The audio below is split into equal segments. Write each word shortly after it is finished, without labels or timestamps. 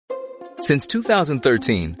Since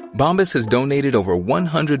 2013, Bombas has donated over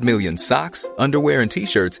 100 million socks, underwear, and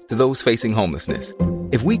T-shirts to those facing homelessness.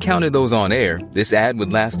 If we counted those on air, this ad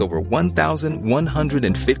would last over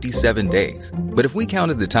 1,157 days. But if we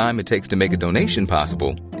counted the time it takes to make a donation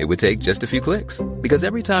possible, it would take just a few clicks. Because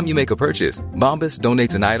every time you make a purchase, Bombas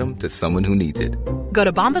donates an item to someone who needs it. Go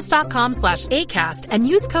to bombas.com/ACAST and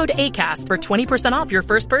use code ACAST for 20% off your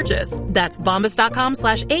first purchase. That's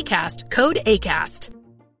bombas.com/ACAST, code ACAST.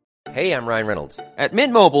 Hey, I'm Ryan Reynolds. At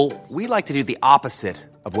Mint Mobile, we like to do the opposite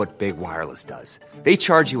of what Big Wireless does. They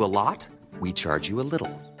charge you a lot, we charge you a little.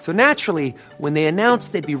 So naturally, when they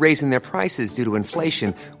announced they'd be raising their prices due to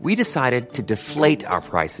inflation, we decided to deflate our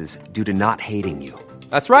prices due to not hating you.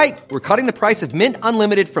 That's right. We're cutting the price of Mint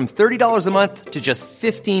Unlimited from $30 a month to just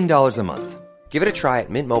 $15 a month. Give it a try at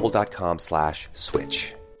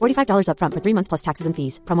mintmobile.com/switch. $45 up front for 3 months plus taxes and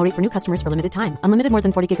fees. Promo rate for new customers for limited time. Unlimited more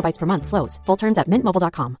than 40 gigabytes per month. Slows full terms at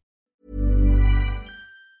mintmobile.com.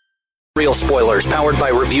 Real spoilers powered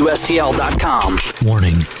by ReviewSTL.com.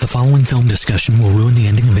 Warning, the following film discussion will ruin the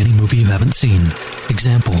ending of any movie you haven't seen.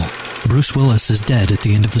 Example, Bruce Willis is dead at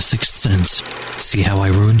the end of The Sixth Sense. See how I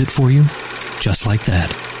ruined it for you? Just like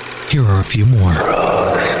that. Here are a few more.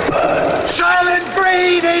 Rosebud. Silent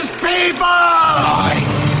breed is people! I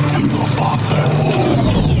am the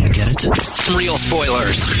father. Get it? Real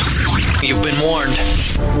spoilers. You've been warned.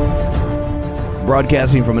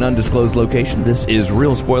 Broadcasting from an undisclosed location, this is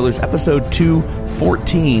Real Spoilers, episode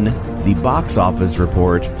 214, the box office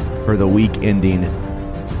report for the week ending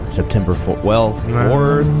September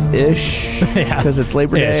 4th-ish, because it's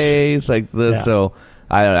Labor Day. It's like this, so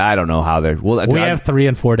I don't know how they're... Well, we have 3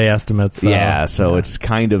 and 4 day estimates. So, it's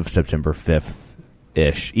kind of September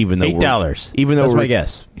 5th-ish, even though $8. Even though that's my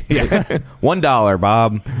guess. Yeah, $1,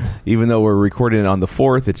 Bob. Even though we're recording it on the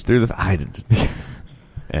 4th, it's through the...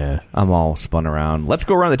 I'm all spun around. Let's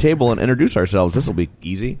go around the table and introduce ourselves. This will be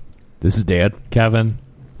easy. This is Dan. Kevin.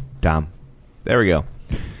 Tom. There we go.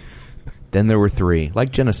 Then there were 3,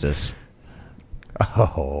 like Genesis.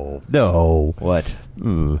 Oh, no. What?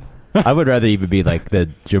 I would rather even be like the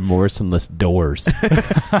Jim Morrison-less Doors.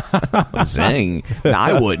 Zing. No,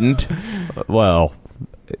 I wouldn't. Well,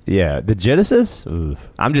 yeah. The Genesis? Oof.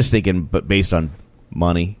 I'm just thinking, but based on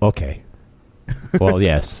money. Okay. Well,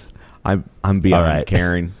 yes. I'm beyond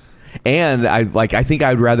caring. And I think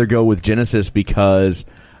I'd rather go with Genesis because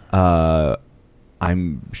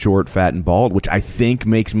I'm short, fat, and bald, which I think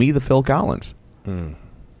makes me the Phil Collins.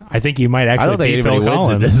 I think you might actually be Phil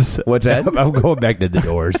Collins. What's that? I'm going back to the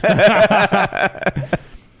Doors.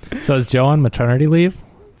 So is Joe on maternity leave?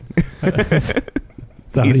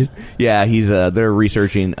 They're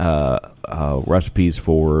researching recipes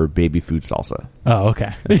for baby food salsa. Oh,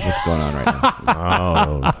 okay. That's what's going on right now.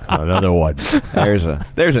 Oh, another one. There's a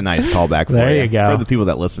nice callback for there you go. For the people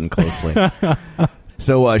that listen closely.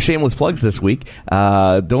 So shameless plugs this week.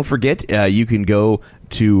 Don't forget, you can go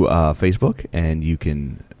to Facebook and you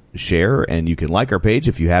can share and you can like our page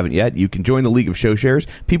if you haven't yet. You can join the League of Show Shares.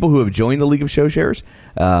 People who have joined the League of Show Shares,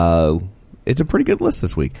 it's a pretty good list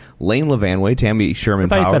this week. Lane Levanway, Tammy Sherman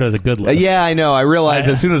Power. I thought you said it was a good list. Yeah, I know. I realized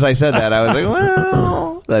as soon as I said that, I was like,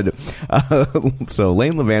 well. So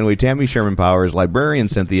Lane Levanway, Tammy Sherman Powers, Librarian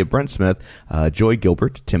Cynthia, Brent Smith, Joy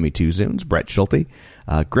Gilbert, Timmy Two Zooms, Brett Schulte,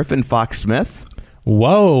 Griffin Fox Smith.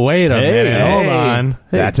 Whoa, wait a minute. Hold on.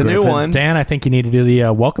 That's a new one. Dan, I think you need to do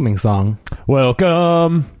the welcoming song.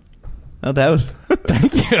 Welcome. Oh, that was...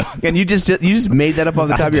 Thank you. And you just made that up off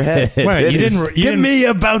the top of your head. Wait, you Give me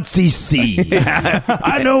a bouncy C.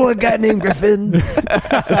 I know a guy named Griffin.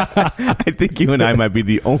 I think you and I might be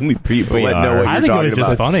the only people that know what you're talking about. I think it was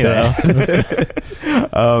just funny,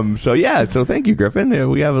 though. So thank you,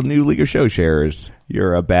 Griffin. We have a new League of Show Sharers.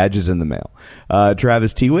 Your badge is in the mail.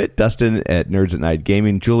 Travis Tewitt, Dustin at Nerds at Night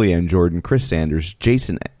Gaming, Julianne Jordan, Chris Sanders,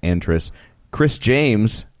 Jason Antris, Chris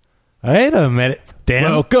James. Wait a minute. Dan.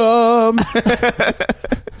 Welcome.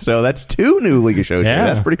 So that's 2 new League of Show Sharers.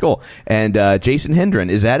 That's pretty cool. And Jason Hendren.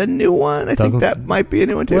 Is that a new one? I think that might be a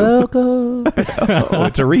new one, too. Welcome. Oh,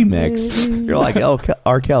 it's a remix. You're like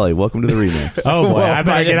R. Kelly. Welcome to the remix. Oh, boy. I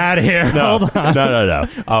better get out of here. No, Hold on. No.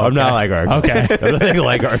 I'm not like R. Kelly. Okay. I'm nothing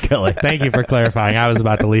like R. Kelly. Thank you for clarifying. I was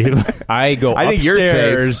about to leave. I think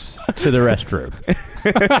upstairs to the restroom.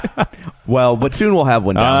 Well, but soon we'll have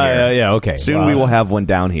one down here. Yeah, okay. Soon we will have one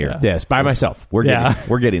down here. Yes, by myself. We're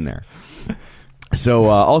getting there. So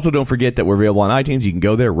also don't forget that we're available on iTunes. You can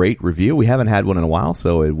go there, rate, review. We haven't had one in a while,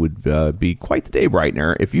 so it would be quite the day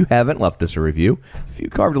brightener if you haven't left us a review. If you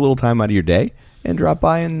carved a little time out of your day and dropped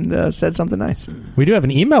by and said something nice. We do have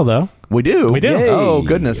an email, though. We do? We do. Yay. Oh,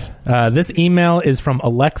 goodness. This email is from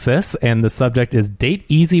Alexis, and the subject is Date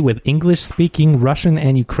Easy with English-speaking Russian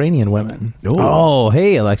and Ukrainian women. Oh,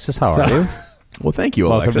 hey, Alexis. How are you? Well, thank you,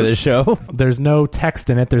 Welcome Alexis. to the show. There's no text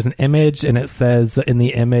in it. There's an image, and it says in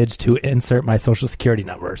the image to insert my social security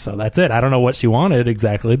number. So that's it. I don't know what she wanted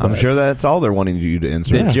exactly. But I'm sure that's all they're wanting you to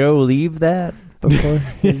insert. Did Joe leave that before?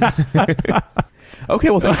 Okay,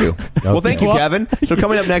 well, thank you. Well, thank you, Kevin. So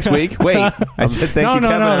coming up next week, wait, I said thank you, Kevin,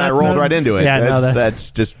 and I rolled right into it. Yeah,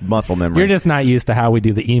 that's just muscle memory. You're just not used to how we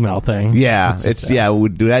do the email thing. Yeah,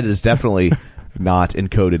 that is definitely not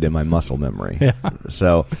encoded in my muscle memory. Yeah.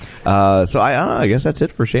 So I don't know. I guess that's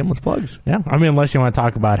it for shameless plugs. Yeah, I mean, unless you want to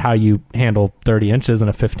talk about how you handle 30 inches in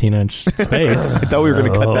a 15-inch space. I thought we were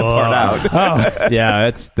going to cut that part out. Oh,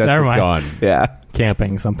 yeah, that's gone. Yeah,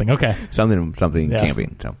 camping something. Okay, something yes.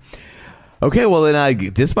 Camping. So. Okay, well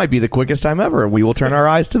then this might be the quickest time ever. We will turn our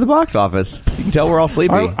eyes to the box office. You can tell we're all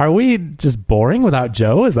sleepy. Are we just boring without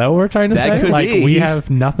Joe? Is that what we're trying to say? That could be. We have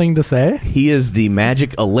nothing to say? He is the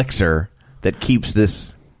magic elixir that keeps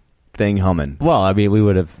this thing humming. Well, I mean, we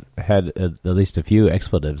would have had at least a few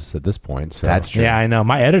expletives at this point. So. That's true. Yeah, I know.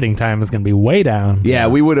 My editing time is going to be way down. Yeah,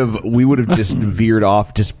 we would have just veered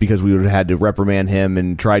off just because we would have had to reprimand him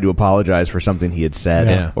and try to apologize for something he had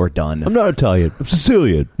said or done. I'm not Italian. I'm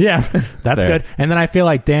Sicilian. Yeah, that's good. And then I feel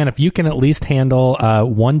like, Dan, if you can at least handle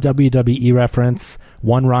one WWE reference,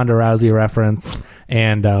 one Ronda Rousey reference,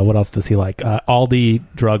 and what else does he like? Aldi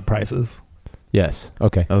drug prices. Yes.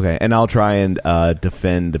 Okay. And I'll try and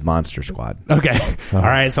defend Monster Squad. Okay. All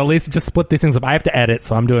right. So at least just split these things up. I have to edit,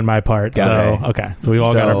 so I'm doing my part. Okay. So we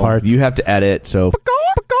all got our parts. You have to edit. So.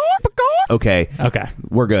 Okay.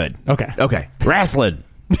 We're good. Okay. Wrestling.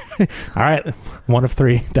 All right. 1 of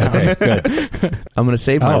 3 down. Okay, good. I'm going to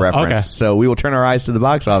save my reference. Okay. So we will turn our eyes to the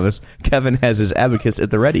box office. Kevin has his abacus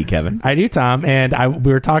at the ready, Kevin. I do, Tom. And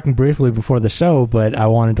we were talking briefly before the show, but I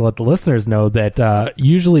wanted to let the listeners know that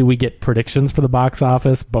usually we get predictions for the box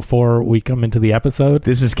office before we come into the episode.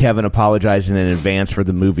 This is Kevin apologizing in advance for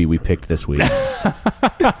the movie we picked this week.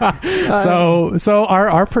 So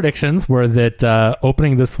our predictions were that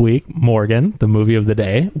opening this week, Morgan, the movie of the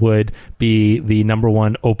day, would be the number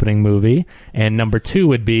 1 opening movie, and number 2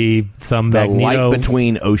 would be some The Magneto. Light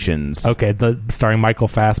Between Oceans. Okay, starring Michael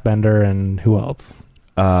Fassbender and who else?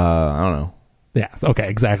 I don't know. Yeah. Okay.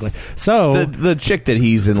 Exactly. So the chick that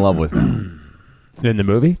he's in love with. In the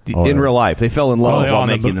movie? In real life. They fell in love while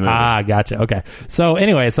making the movie. Ah, gotcha. Okay. So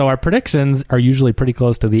anyway, our predictions are usually pretty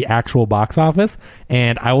close to the actual box office,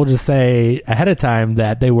 and I will just say ahead of time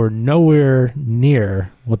that they were nowhere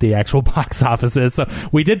near what the actual box office is. So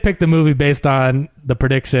we did pick the movie based on the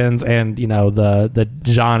predictions, and the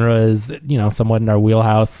genre is somewhat in our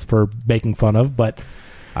wheelhouse for making fun of, but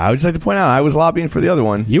I would just like to point out I was lobbying for the other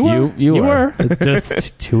one. You were. It's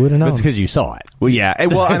just who would have known. It's because you saw it. Well, yeah.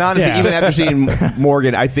 And honestly, even after seeing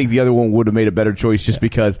Morgan, I think the other one would have made a better choice just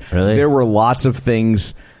because there were lots of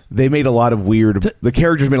things. They made a lot of weird. The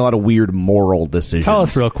characters made a lot of weird moral decisions. Tell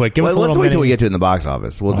us real quick. Give us a little. Let's wait till we get to it in the box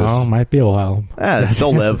office. We'll just. Might be a while.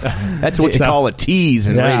 They'll live. That's what you call a tease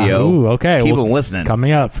in radio. Ooh, okay. Keep them listening.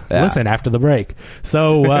 Coming up. Yeah. Listen after the break.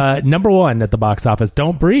 So number 1 at the box office.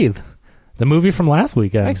 Don't Breathe. The movie from last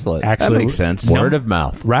weekend. Excellent. Actually, that makes sense. Word of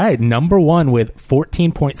mouth. Right. Number 1 with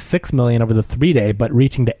 $14.6 million over the 3-day, but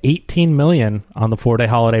reaching to $18 million on the 4-day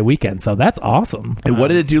holiday weekend. So that's awesome. And what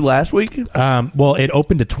did it do last week? Well, it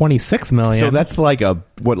opened to $26 million. So that's like a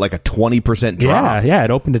 20% drop? Yeah. It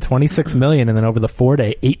opened to $26 million, and then over the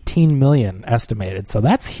 4-day, $18 million estimated. So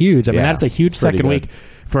that's huge. I mean, that's a huge second week.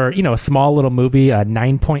 For a small little movie, a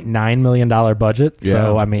 $9.9 million budget. Yeah.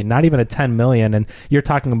 So I mean, not even a $10 million, and you're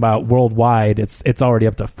talking about worldwide. It's already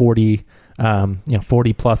up to $40+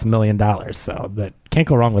 million. So that can't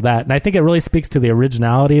go wrong with that. And I think it really speaks to the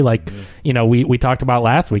originality. Like we talked about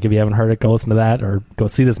last week. If you haven't heard it, go listen to that or go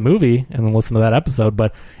see this movie and then listen to that episode.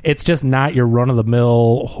 But it's just not your run of the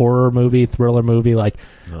mill horror movie, thriller movie. Like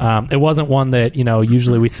it wasn't one that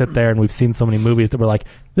usually we sit there and we've seen so many movies that we're like,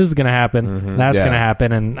 this is going to happen, that's going to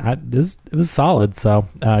happen, and it was solid. So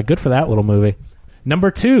good for that little movie. Number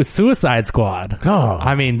 2, Suicide Squad. Oh,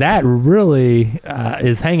 I mean, that really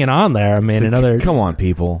is hanging on there. I mean, come on,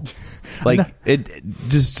 people. Like,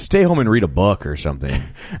 just stay home and read a book or something.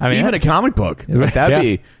 I mean, even a comic book. Like,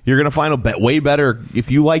 you're going to find a way better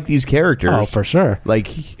if you like these characters. Oh, for sure. Like,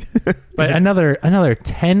 but another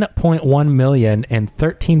 $10.1 million and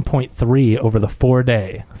 13.3 over the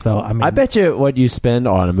 4-day. So I mean, I bet you what you spend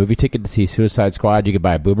on a movie ticket to see Suicide Squad, you could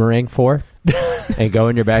buy a boomerang for. And go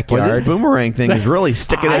in your backyard. Well, this boomerang thing is really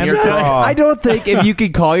sticking in your jaw. I don't think if you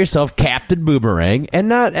could call yourself Captain Boomerang and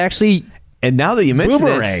not actually And now that you mention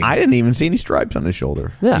Boomerang. it, I didn't even see any stripes on his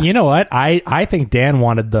shoulder. Yeah. You know what? I think Dan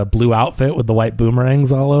wanted the blue outfit with the white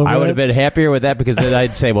boomerangs all over. I would have it. been happier with that because then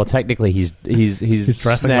I'd say, well, technically he's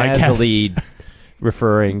dressing like snazzily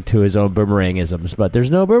referring to his own boomerangisms, but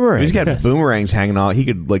there's no boomerang. He's got boomerangs hanging out. He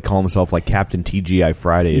could like call himself like Captain TGI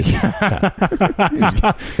Fridays. He's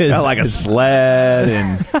got like a sled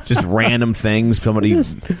and just random things somebody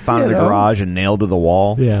found in the garage and nailed to the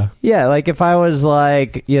wall. Yeah. Yeah, like if I was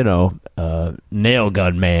like, nail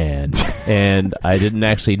gun man and I didn't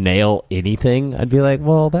actually nail anything, I'd be like,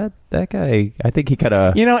 well, that guy, I think he kind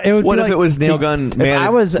of... it would What be if like, it was Nail Gun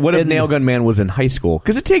Man? What if Nail Gun Man was in high school?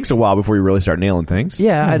 Because it takes a while before you really start nailing things.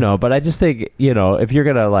 Yeah, I know, but I just think, if you're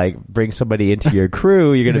going to like bring somebody into your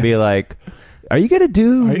crew, you're going to be like, are you going to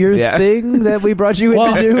do your thing that we brought you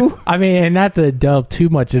in to do? I mean, and not to delve too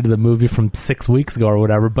much into the movie from 6 weeks ago or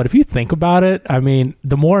whatever, but if you think about it, I mean,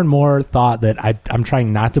 the more and more thought that I'm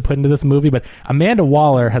trying not to put into this movie, but Amanda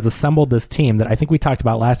Waller has assembled this team that I think we talked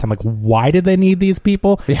about last time. Like, why did they need these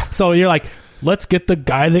people? Yeah. So you're like, let's get the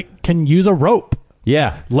guy that can use a rope.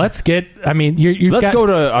 Yeah. Let's go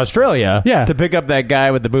to Australia to pick up that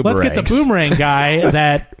guy with the boomerang. Let's get the boomerang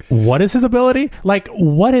guy what is his ability? Like,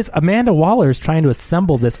 what is Amanda Waller's trying to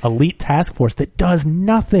assemble this elite task force that does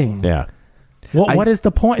nothing? Yeah. What is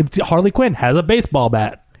the point? Harley Quinn has a baseball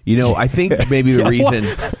bat. I think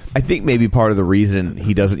maybe part of the reason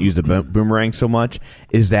he doesn't use the boomerang so much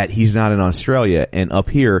is that he's not in Australia, and up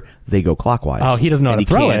here they go clockwise. Oh, he doesn't know how to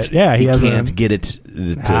throw it. Yeah, he can't get it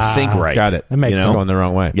to sink right. Got it. That makes sense. Going the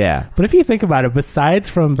wrong way. Yeah. But if you think about it, besides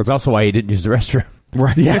from... That's also why he didn't use the restroom.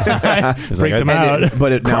 Right. Yeah. Freaked him out.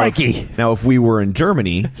 Crikey. Now, if we were in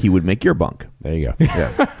Germany, he would make your bunk. There you go.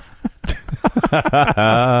 Yeah.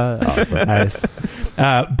 Awesome. Nice.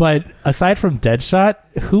 But aside from Deadshot,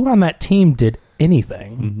 who on that team did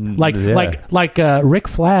anything? Mm-hmm. Rick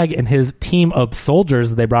Flag and his team of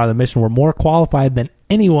soldiers that they brought on the mission were more qualified than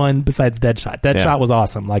anyone besides Deadshot. Deadshot was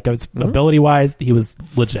awesome. Like, it's ability wise, he was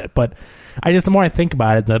legit. But the more I think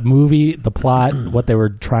about it, the movie, the plot, what they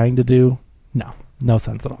were trying to do, no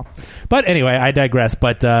sense at all. But anyway, I digress.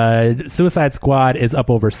 But Suicide Squad is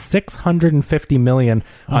up over $650 million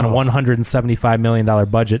on a $175 million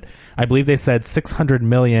budget. I believe they said $600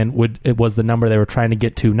 million was the number they were trying to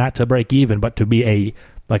get to, not to break even, but to be a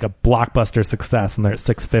blockbuster success, and they're at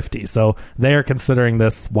 $650. So they are considering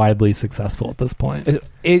this widely successful at this point.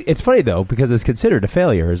 It's funny though, because it's considered a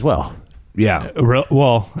failure as well. Yeah.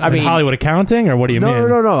 I mean, Hollywood accounting, or what do you mean?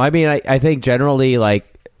 No. I mean, I think generally, like,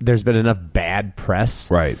 there's been enough bad press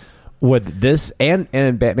with this and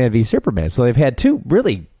Batman v Superman. So they've had two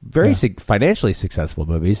really very financially successful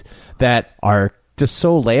movies that are just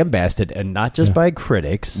so lambasted, and not just by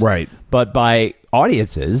critics, but by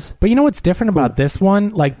audiences. But you know what's different about this one?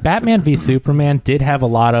 Like, Batman v Superman did have a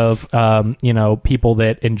lot of people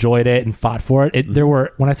that enjoyed it and fought for it. There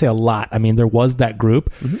were, when I say a lot, I mean there was that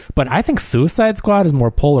group. But I think Suicide Squad is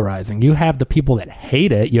more polarizing. You have the people that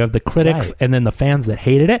hate it, you have the critics, and then the fans that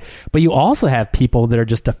hated it. But you also have people that are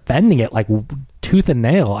just defending it like tooth and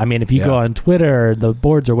nail. I mean, if you go on Twitter or the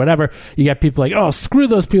boards or whatever, you got people like, oh, screw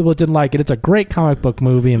those people that didn't like it. It's a great comic book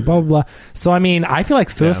movie and blah, blah, blah. So, I mean, I feel like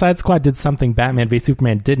Suicide Squad did something Batman v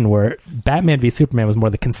Superman didn't, where Batman v Superman was more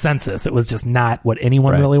the consensus. It was just not what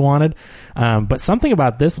anyone really wanted. But something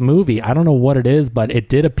about this movie, I don't know what it is, but it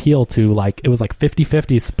did appeal to, like, it was like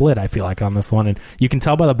 50-50 split, I feel like, on this one. And you can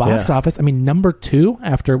tell by the box office. I mean, number 2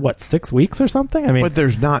 after, 6 weeks or something? I mean, but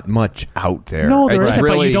there's not much out there. No, there isn't,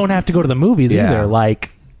 but you don't have to go to the movies either.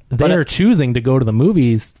 Like, they're choosing to go to the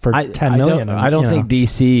movies for $10 million. I don't think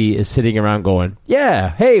DC is sitting around going, yeah,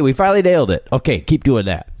 hey, we finally nailed it. Okay, keep doing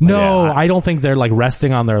that. No, I don't think they're like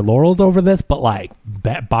resting on their laurels over this, but like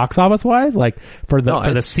box office wise, like for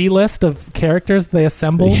the C list of characters they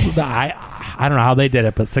assembled, I don't know how they did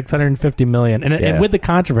it, but $650 million. And with the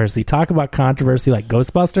controversy, talk about controversy like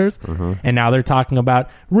Ghostbusters, and now they're talking about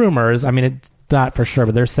rumors. I mean, it's not for sure,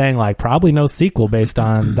 but they're saying like probably no sequel based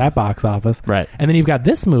on that box office. Right. And then you've got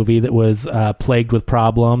this movie that was plagued with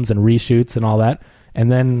problems and reshoots and all that, and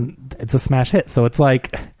then it's a smash hit. So it's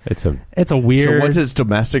like it's a weird. So what's its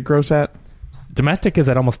domestic gross at? Domestic is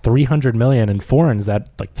at almost $300 million, and foreign is at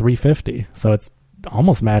like $350. So it's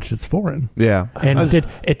almost matched its foreign. Yeah. And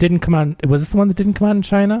it didn't come out. Was this the one that didn't come out in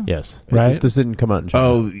China? Yes. Right. This didn't come out in China.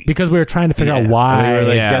 Oh, because we were trying to figure out why. We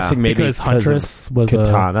were guessing maybe because Huntress was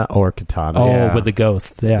Katana. Oh, with the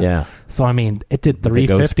ghosts. Yeah. So I mean, it did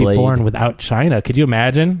 $350 foreign without China. Could you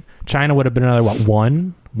imagine? China would have been another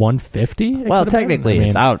 $150? Well, technically,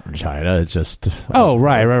 it's out in China. It's just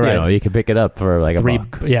right. You know, you can pick it up for like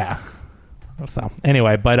 $1. Yeah. So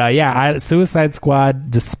anyway, but Suicide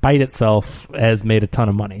Squad, despite itself, has made a ton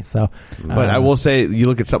of money. So, but I will say, you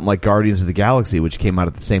look at something like Guardians of the Galaxy, which came out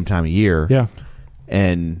at the same time of year. Yeah,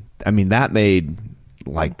 and I mean that made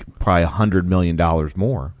like probably $100 million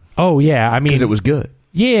more. Oh yeah, I mean because it was good.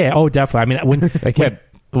 Yeah, oh definitely. I mean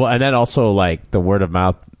and then also like the word of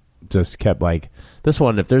mouth just kept like this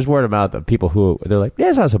one. If there's word of mouth of people who they're like, yeah,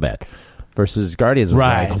 it's not so bad. Versus Guardians was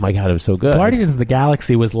like, oh my god, it was so good. Guardians of the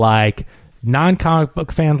Galaxy was like non-comic book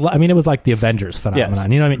fans. I mean, it was like the Avengers phenomenon. Yes.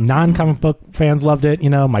 You know what I mean? Non-comic book fans loved it. You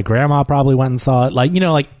know, my grandma probably went and saw it. Like, you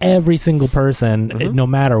know, like every single person, no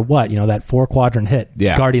matter what, you know, that 4-quadrant hit.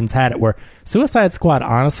 Yeah. Guardians had it. Where Suicide Squad,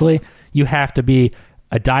 honestly, you have to be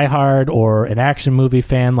a diehard or an action movie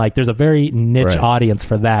fan. Like, there's a very niche audience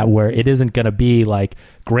for that, where it isn't going to be like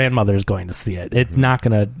grandmother's going to see it. It's not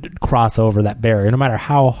going to cross over that barrier, no matter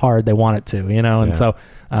how hard they want it to, you know? And so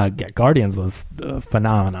Guardians was a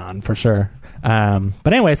phenomenon for sure.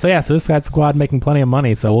 But anyway, so Suicide Squad making plenty of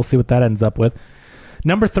money, so we'll see what that ends up with.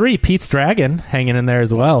 Number 3, Pete's Dragon, hanging in there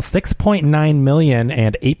as well. $6.9 million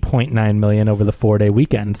and $8.9 million over the 4-day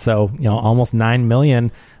weekend. So, you know, almost $9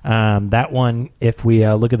 million. That one, if we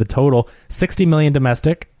look at the total, $60 million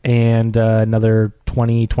domestic and another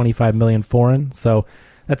 $20-25 million foreign. So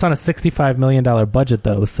that's on a $65 million budget,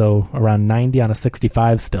 though. So around 90 on a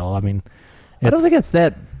 65 still. I mean, I don't think it's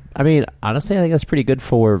that. I mean, honestly, I think that's pretty good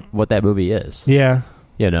for what that movie is. Yeah.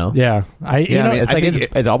 You know? Yeah.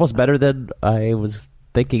 It's almost better than I was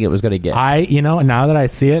thinking it was going to get. Now that I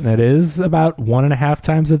see it, and it is about 1.5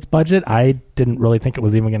 times its budget, I didn't really think it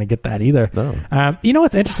was even going to get that either. No. You know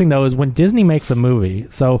what's interesting, though, is when Disney makes a movie,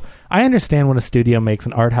 so I understand when a studio makes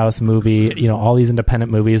an art house movie, you know, all these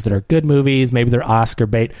independent movies that are good movies, maybe they're Oscar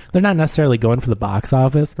bait, they're not necessarily going for the box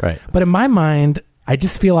office. Right. But in my mind, I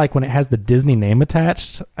just feel like when it has the Disney name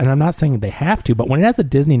attached, and I'm not saying they have to, but when it has the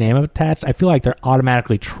Disney name attached, I feel like they're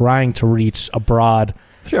automatically trying to reach a broad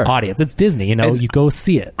audience. It's Disney, you know, and you go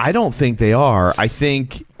see it. I don't think they are. I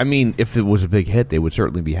mean, if it was a big hit, they would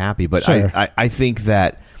certainly be happy. But I think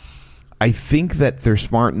that they're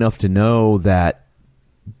smart enough to know that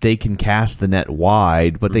they can cast the net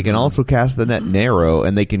wide, but they can also cast the net narrow,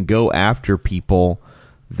 and they can go after people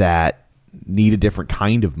that need a different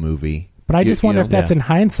kind of movie. But I just wonder if that's in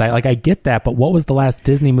hindsight. Like, I get that, but what was the last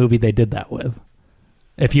Disney movie they did that with?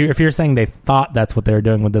 If you're saying they thought that's what they were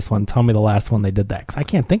doing with this one, tell me the last one they did that, because I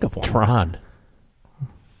can't think of one. Tron.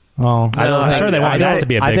 Well, I'm sure they wanted that to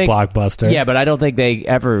be a big blockbuster. Yeah, but I don't think they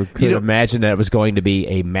ever could imagine that it was going to be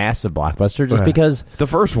a massive blockbuster, just because the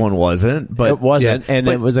first one wasn't. But it wasn't, and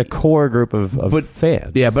it was a core group of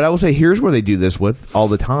fans. Yeah, but I will say, here's where they do this with all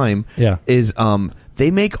the time. Yeah, is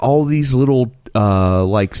they make all these little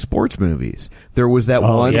like sports movies. There was that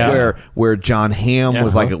one where John Hamm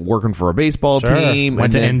was like working for a baseball team,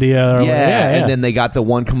 went to India. And then they got the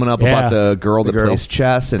one coming up about the girl that plays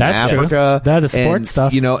chess in Africa. That is sports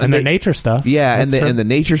stuff, you know, and the nature stuff. Yeah, and the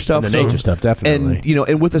nature stuff. The nature stuff, definitely. And you know,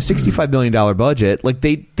 and with a $65 million budget, like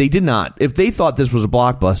they did not. If they thought this was a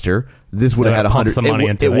blockbuster, this would have had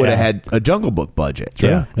 100. It would have had a Jungle Book budget.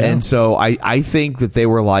 Sure. And so I think that they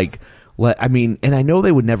were like. I mean, and I know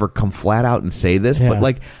they would never come flat out and say this, but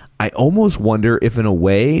like, I almost wonder if in a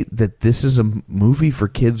way that this is a movie for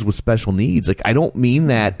kids with special needs. Like, I don't mean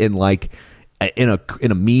that in like in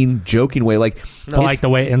a mean, joking way. Like, like the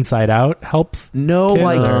way Inside Out helps. No,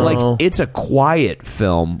 like it's a quiet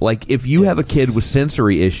film. Like, if you have a kid with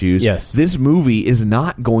sensory issues, this movie is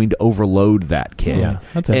not going to overload that kid. Yeah,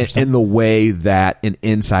 that's interesting. In the way that in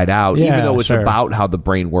Inside Out, even though it's about how the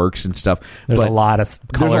brain works and stuff, there's a lot of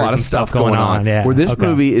stuff going on. Yeah. Where this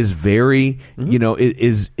movie is very, you know,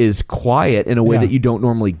 is quiet in a way that you don't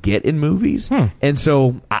normally get in movies. And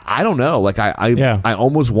so I don't know. Like, I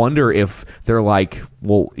almost wonder if they're like,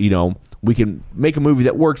 well, you know, we can make a movie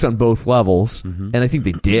that works on both levels, and I think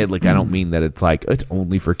they did. Like, I don't mean that it's like it's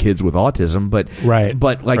only for kids with autism, but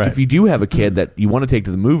if you do have a kid that you want to take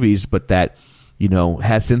to the movies, but that, you know,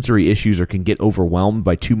 has sensory issues or can get overwhelmed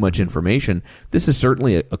by too much information, this is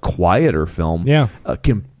certainly a quieter film.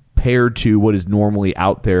 Compared to what is normally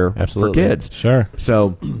out there for kids. Sure.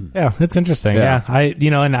 So yeah, it's interesting. Yeah. I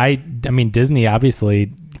mean, Disney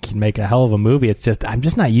obviously can make a hell of a movie. It's just, I'm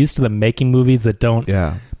just not used to them making movies that don't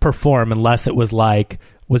perform unless it was like,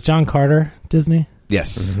 was John Carter Disney?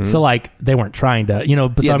 Yes. Mm-hmm. So like they weren't trying to, you know,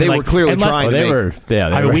 they were clearly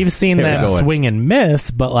trying. We've seen them swing and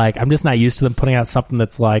miss, but like I'm just not used to them putting out something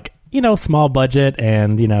that's like, you know, small budget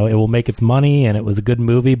and, you know, it will make its money and it was a good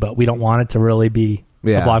movie, but we don't want it to really be a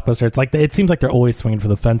blockbuster. It's like it seems like they're always swinging for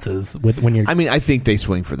the fences when you're. I mean, I think they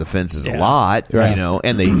swing for the fences a lot, you know,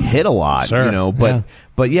 and they hit a lot, you know.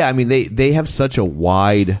 But yeah, I mean, they have such a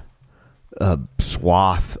wide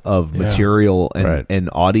swath of material and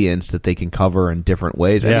audience that they can cover in different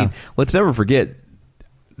ways. I mean, let's never forget.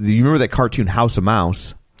 You remember that cartoon House of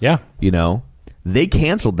Mouse? Yeah. They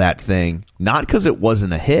canceled that thing not because it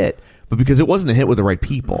wasn't a hit, but because it wasn't a hit with the right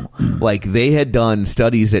people. Like, they had done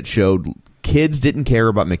studies that showed kids didn't care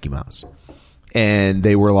about Mickey Mouse. And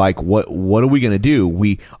they were like, what are we going to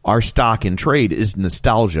do? Our stock in trade is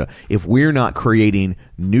nostalgia. If we're not creating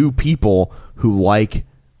new people who like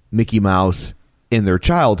Mickey Mouse in their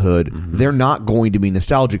childhood, they're not going to be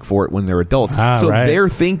nostalgic for it when they're adults. They're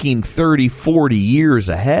thinking 30, 40 years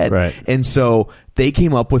ahead. Right. And so they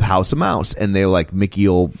came up with House of Mouse, and they like, Mickey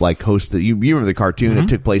will like host you remember the cartoon? It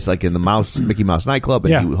took place like in the Mickey Mouse nightclub,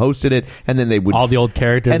 and he hosted it, and then they would all the old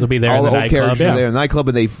characters would be there. All in the old characters nightclub, were there in the nightclub,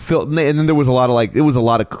 and they filmed. And then there was a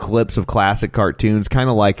lot of clips of classic cartoons, kind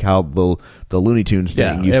of like how the Looney Tunes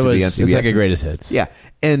thing used to be on CBS. It's like a greatest hits. Yeah,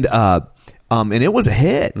 and it was a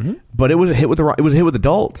hit, but it was a hit with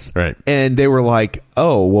adults, right? And they were like,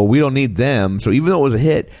 "Oh, well, we don't need them." So even though it was a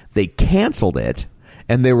hit, they canceled it,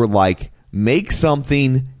 and they were like, "Make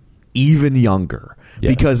something even younger,"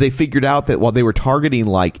 because they figured out that while they were targeting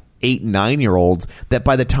like 8 and 9-year-olds, that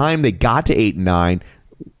by the time they got to 8 and 9,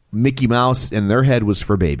 Mickey Mouse in their head was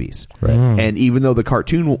for babies, right? And even though the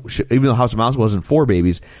cartoon, even though House of Mouse wasn't for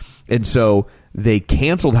babies, and so they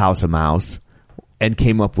canceled House of Mouse and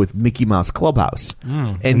came up with Mickey Mouse Clubhouse.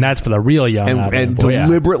 And that's for the real young and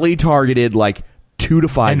deliberately targeted like 2 to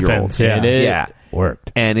 5-year-olds. And it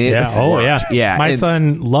worked. And it worked. Yeah. My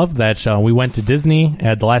son loved that show. We went to Disney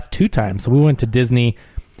the last 2 times. So we went to Disney.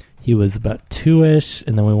 He was about 2-ish,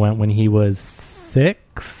 and then we went when he was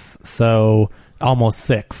 6. So almost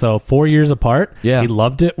 6. So 4 years apart. Yeah. He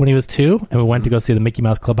loved it when he was 2, and we went to go see the Mickey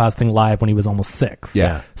Mouse Clubhouse thing live when he was almost 6.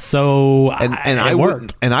 Yeah. So I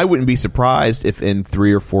wouldn't be surprised if in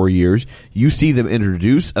 3 or 4 years you see them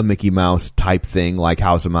introduce a Mickey Mouse type thing like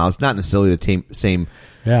House of Mouse, not necessarily the same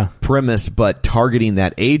premise, but targeting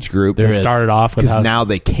that age group. There started off with because now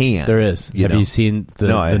they can. There is. Have you seen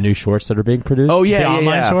the new shorts that are being produced? Oh yeah, the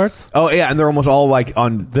online shorts. Oh yeah, and they're almost all like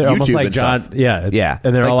on. They're YouTube almost like and John. stuff. Yeah,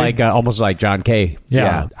 and they're all like almost like John K.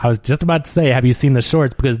 Yeah. I was just about to say, have you seen the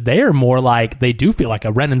shorts? Because they are more like, they do feel like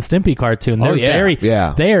a Ren and Stimpy cartoon. They're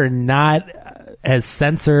they are not as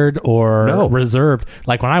censored or reserved.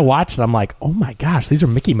 Like when I watched it, I'm like, oh my gosh, these are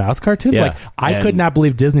Mickey Mouse cartoons. Like I could not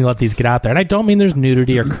believe Disney let these get out there. And I don't mean there's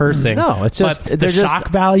nudity or cursing. No, it's just the shock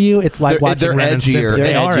value. It's like watching Ren and Stimpy.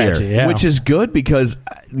 They are edgy, which is good because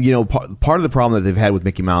part of the problem that they've had with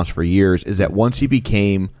Mickey Mouse for years is that once he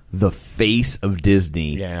became the face of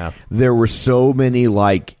Disney, there were so many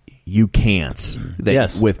like you can'ts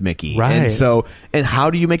with Mickey, right? And how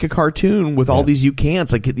do you make a cartoon with all these you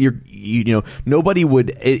can'ts? Like nobody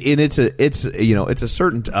would, and it's a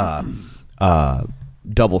certain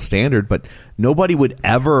double standard, but nobody would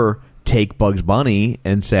ever take Bugs Bunny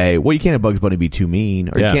and say, well, you can't have Bugs Bunny be too mean,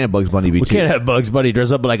 or you can't have Bugs Bunny be too... We can't have Bugs Bunny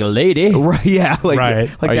dress up like a lady. Right, yeah. Like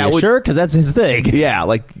Are you sure? Because that's his thing. Yeah,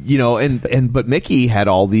 but Mickey had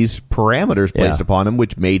all these parameters placed upon him,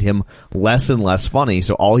 which made him less and less funny.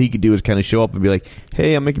 So all he could do is kind of show up and be like,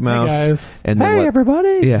 hey, I'm Mickey Mouse. Hey, guys. And hey,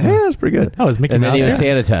 everybody. Yeah, hey, that's pretty good. Oh, it's Mickey and Mouse. And then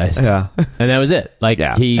he was sanitized. Yeah. And that was it. Like,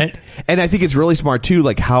 and I think it's really smart, too,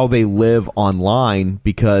 like how they live online,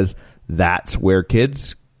 because that's where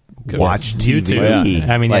kids watch TV.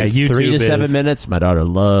 Yeah. I mean, YouTube 3 to 7 minutes. My daughter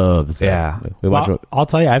loves that. Yeah. I'll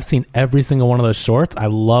tell you, I've seen every single one of those shorts. I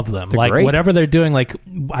love them. They're great. Whatever they're doing, like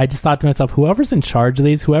I just thought to myself, whoever's in charge of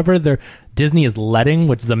these, whoever Disney is letting,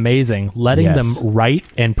 which is amazing, letting them write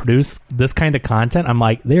and produce this kind of content, I'm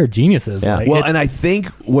like, they're geniuses. Yeah. Like, and I think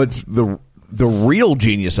what's the real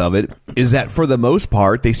genius of it is that for the most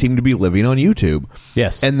part, they seem to be living on YouTube.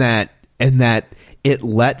 Yes. And that it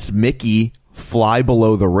lets Mickey fly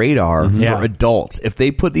below the radar for adults. If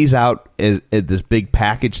they put these out as this big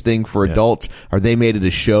package thing for adults, or they made it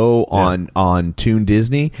a show on Toon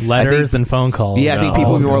Disney, letters and phone calls. Yeah, I think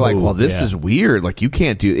people are like, well, this is weird. Like, you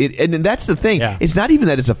can't do it. And that's the thing. Yeah. It's not even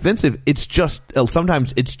that it's offensive. It's just,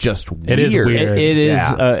 sometimes it's just weird. It is weird. It is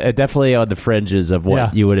definitely on the fringes of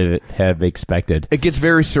what you would have expected. It gets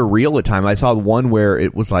very surreal at times. I saw one where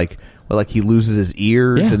it was like he loses his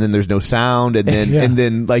ears, and then there's no sound, and then and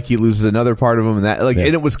then like he loses another part of him, and that and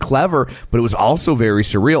it was clever, but it was also very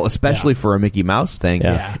surreal, especially for a Mickey Mouse thing.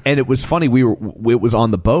 Yeah. And it was funny. It was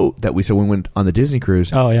on the boat that we went on the Disney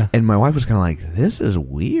cruise. Oh yeah. And my wife was kind of like, "This is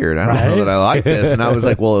weird. I don't know that I like this." And I was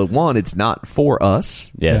like, "Well, one, it's not for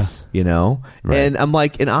us." Yes. Right. And I'm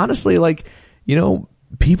like, and honestly, like,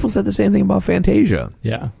 people said the same thing about Fantasia.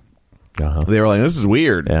 Yeah. They were like, this is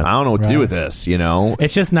weird. I don't know what to do with this, you know?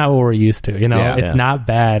 It's just not what we're used to, you know? It's not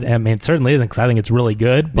bad. I mean, it certainly isn't, because I think it's really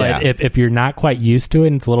good. But if you're not quite used to it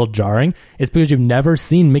and it's a little jarring, it's because you've never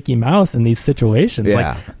seen Mickey Mouse in these situations.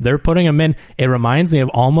 Like, they're putting him in. It reminds me of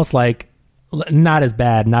almost like, not as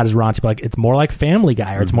bad, not as raunchy, but like it's more like Family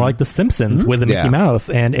Guy, or it's more like The Simpsons with a Mickey Mouse.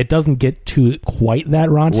 And it doesn't get to quite that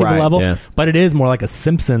raunchy of a level, but it is more like a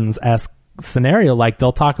Simpsons-esque scenario. Like,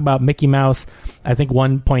 they'll talk about Mickey Mouse. I think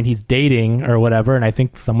one point he's dating or whatever, and I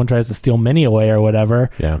think someone tries to steal Minnie away or whatever.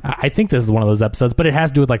 I think this is one of those episodes, but it has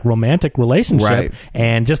to do with like romantic relationship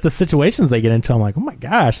and just the situations they get into. I'm like, oh my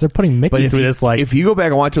gosh, they're putting Mickey through this. Like, if you go back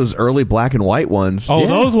and watch those early black and white ones,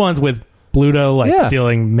 those ones with Bluto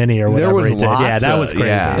stealing Minnie or whatever there was he did. That was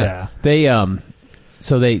crazy.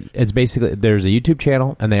 They it's basically, there's a YouTube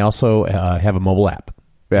channel, and they also have a mobile app.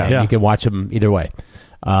 You can watch them either way.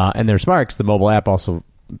 And they're smart, because the mobile app also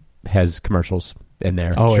has commercials in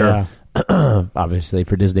there. Obviously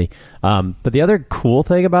for Disney. But the other cool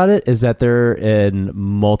thing about it is that they're in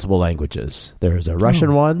multiple languages. There's a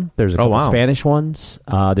Russian one. There's a couple Spanish ones.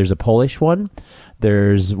 There's a Polish one.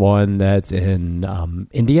 There's one that's in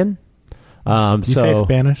Indian. You say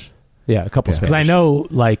Spanish? Yeah, a couple Spanish. Because I know,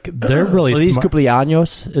 like, they're really Feliz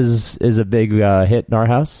Cumpleaños is a big hit in our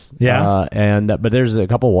house. But there's a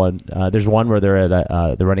couple one. There's one where they're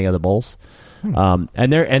at the running of the bulls,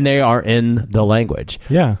 and they are in the language.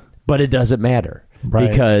 But it doesn't matter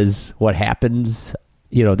because what happens,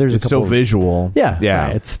 you know, there's it's a couple so visual.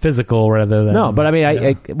 It's physical rather than but I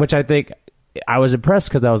mean, which I think I was impressed,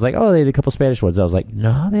 because I was like, oh, they did a couple Spanish ones. I was like,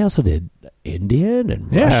 no, they also did Indian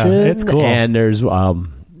and Russian. It's cool. And there's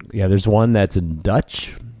there's one that's in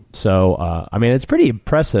Dutch. So I mean, it's pretty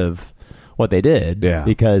impressive what they did.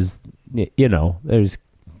 Because you know, there's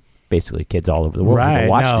basically kids all over the world who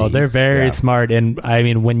watch these. They're very smart. And I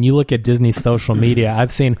mean, when you look at Disney's social media,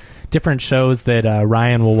 I've seen different shows that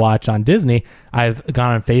Ryan will watch on Disney. I've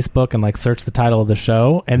gone on Facebook and like searched the title of the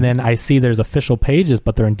show, and then I see there's official pages,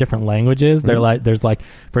 but they're in different languages. They're like, there's like,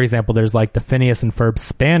 for example, there's like the Phineas and Ferb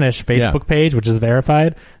Spanish Facebook page, which is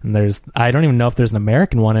verified, and I don't even know if there's an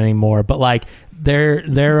American one anymore, but like they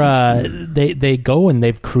go and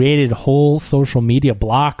they've created whole social media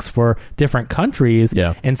blocks for different countries.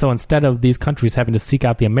 And so instead of these countries having to seek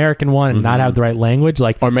out the American one and not have the right language,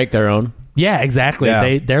 like, or make their own. Yeah,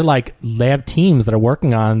 exactly. They're like, they have teams that are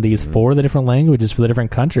working on these for the different languages for the different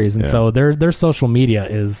countries, and so their social media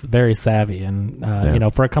is very savvy. And you know,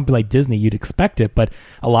 for a company like Disney, you'd expect it, but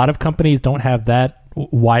a lot of companies don't have that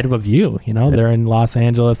wide of a view. You know, they're in Los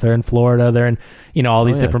Angeles, they're in Florida, they're in, you know, all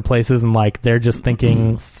these different places, and like they're just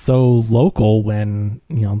thinking so local when,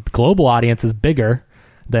 you know, the global audience is bigger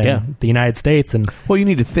than the United States. And well, you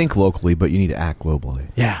need to think locally, but you need to act globally.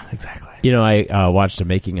 Yeah, exactly. You know, I watched a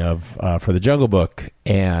making of for the Jungle Book,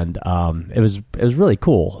 and it was really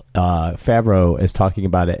cool. Favreau is talking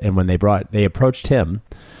about it, and when they approached him,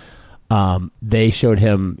 they showed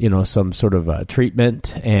him, you know, some sort of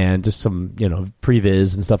treatment and just some, you know,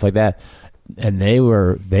 previs and stuff like that, and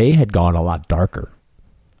they had gone a lot darker.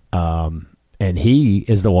 And he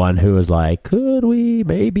is the one who was like, could we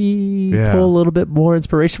maybe pull a little bit more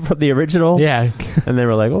inspiration from the original? And they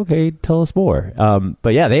were like, okay, tell us more.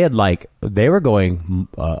 But yeah, they were going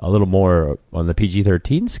a little more on the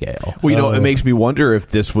PG-13 scale. Well, you know, it makes me wonder if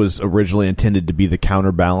this was originally intended to be the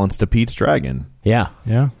counterbalance to Pete's Dragon. Yeah.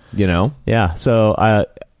 You know? Yeah. So,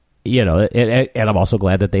 you know, and I'm also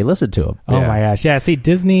glad that they listened to him. Oh my gosh. Yeah, see,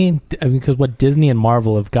 Disney, because what Disney and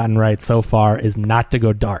Marvel have gotten right so far is not to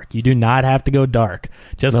go dark. You do not have to go dark.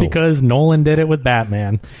 Just because Nolan did it with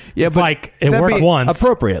Batman. Yeah, it's but like, it worked once.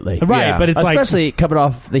 Appropriately. Right, but it's especially coming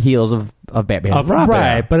off the heels of Batman and Robin.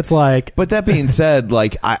 Right, but it's like... But that being said,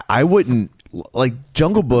 like, I wouldn't... Like,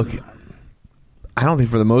 Jungle Book... I don't think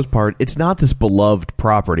for the most part it's not this beloved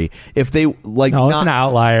property. If they like, no, it's an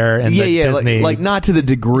outlier. And Disney, like not to the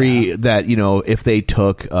degree that, you know, if they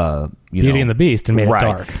took Beauty and the Beast and made it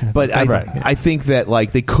dark. But I think that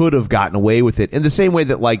like they could have gotten away with it in the same way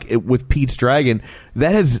that like with Pete's Dragon,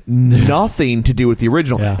 that has nothing to do with the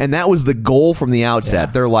original, and that was the goal from the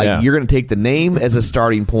outset. They're like, you're going to take the name as a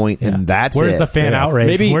starting point, and that's where's it. the fan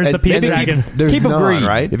outrage? Where's the Pete's Dragon? Keep them green,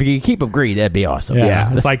 right? If you can keep them green, that'd be awesome.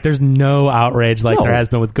 Yeah. It's like there's no outrage like there has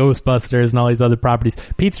been with Ghostbusters and all these other properties.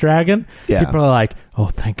 Pete's Dragon, people are like, oh,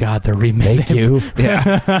 thank God they're remaking you.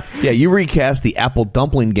 You recast the Apple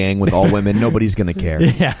Dumpling Gang with all women. Nobody's going to care.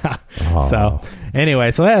 So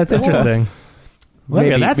anyway, so that's interesting.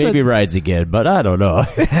 Maybe rides again, but I don't know.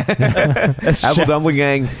 Apple Dumpling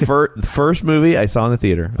Gang, first movie I saw in the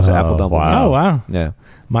theater. It was Apple Dumpling Gang. Oh, wow. Yeah.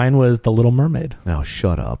 Mine was The Little Mermaid. Oh,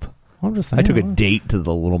 shut up. I'm just saying. I took a date to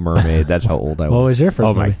The Little Mermaid. That's how old I was. What was your first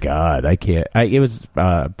movie? Oh, my God. I can't. It was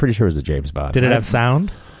pretty sure it was a James Bond. Did it have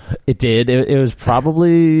sound? It did. It was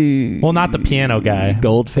probably... Well, not the piano guy.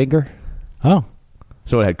 Goldfinger. Oh.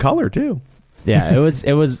 So it had color, too. Yeah,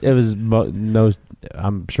 no...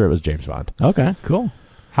 I'm sure it was James Bond. Okay, cool.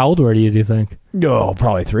 How old were you, do you think? Oh,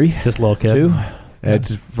 probably 3. Just a little kid? 2.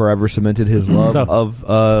 It's forever cemented his love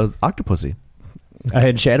of Octopussy.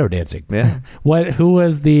 And shadow dancing. Yeah. Who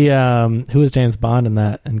was James Bond in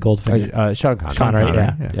that in Goldfinger? Sean Connery.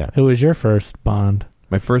 Yeah. Who was your first Bond?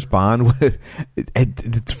 My first Bond,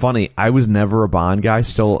 it's funny. I was never a Bond guy,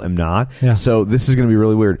 still am not. Yeah. So this is going to be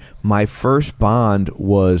really weird. My first Bond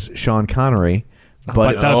was Sean Connery.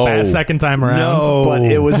 But the second time around. No, but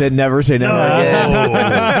it was in Never Say Never Again.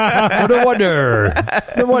 No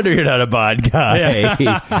wonder you're not a Bond guy.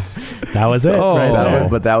 That was it.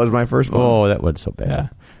 But that was my first one. Oh, that was so bad. Yeah.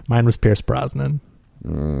 Mine was Pierce Brosnan.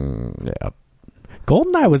 Yeah.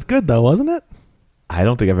 GoldenEye was good though, wasn't it? I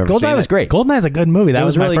don't think I've ever seen it. GoldenEye was great. GoldenEye's a good movie. That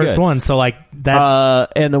was my really first good. one. So like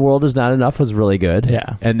that. And The World Is Not Enough was really good.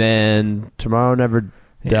 Yeah. And then Tomorrow Never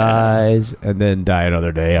Dies, and then Die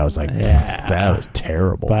Another Day. I was like, that was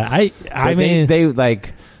terrible. But I mean, they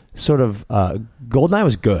like sort of GoldenEye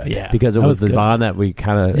was good, because it was the Bond that we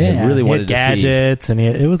kind of really wanted to see. Gadgets, and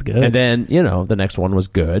it was good. And then the next one was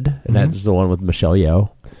good, and that's the one with Michelle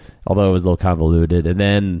Yeoh. Although it was a little convoluted, and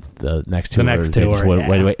then the next two, wait,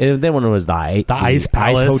 and then when it was the Ice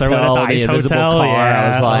Palace Hotel, or the Ice Invisible Hotel, Car, I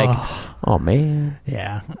was like, oh man,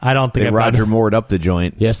 yeah. I don't think they Roger Moored up the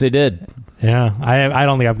joint. Yes, they did. Yeah, I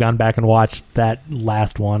don't think I've gone back and watched that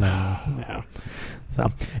last one.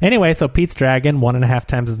 So anyway, so Pete's Dragon 1.5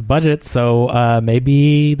 times its budget, so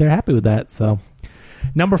maybe they're happy with that. So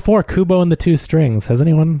number 4, Kubo and the Two Strings. Has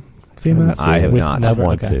anyone seen that? I have not. I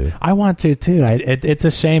want to. I want to too. It's a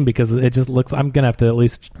shame because it just looks. I'm gonna have to at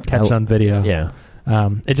least catch it on video. Yeah.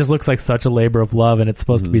 It just looks like such a labor of love, and it's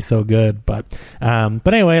supposed to be so good. But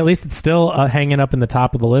anyway, at least it's still hanging up in the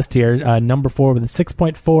top of the list here. Number 4 with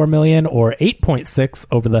 6.4 million or 8.6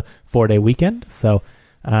 over the 4-day weekend. So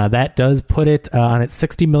that does put it on its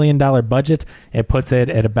 $60 million budget. It puts it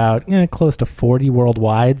at about close to 40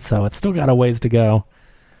 worldwide. So it's still got a ways to go.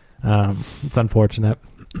 It's unfortunate,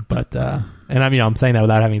 but and I'm saying that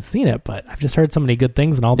without having seen it, but I've just heard so many good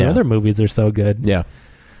things, and all the other movies are so good. Yeah.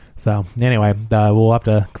 So anyway, we'll have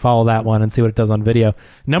to follow that one and see what it does on video.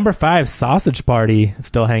 Number 5, Sausage Party,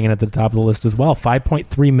 still hanging at the top of the list as well.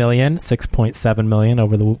 5.3 million, 6.7 million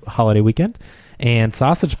over the holiday weekend. And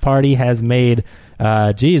Sausage Party has made,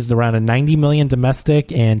 around a 90 million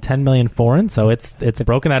domestic and 10 million foreign. So it's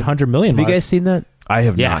broken that 100 million mark. Have you guys seen that? I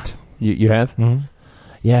have not. You have? Mm-hmm.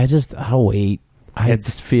 Yeah, I'll wait. I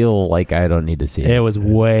just feel like I don't need to see it. It was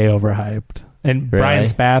way overhyped. And really? Brian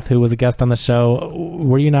Spath, who was a guest on the show,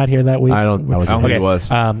 were you not here that week? I don't think he was.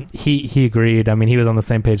 He agreed. I mean, he was on the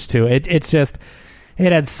same page too. It's just,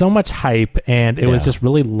 it had so much hype, and it was just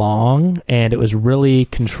really long, and it was really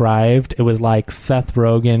contrived. It was like Seth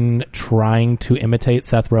Rogen trying to imitate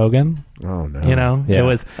Seth Rogen. Oh no! It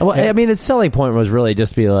was. Well, I mean, its selling point was really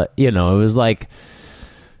just be like, it was like.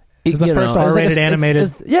 It was the first R-rated animated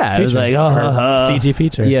it was like CG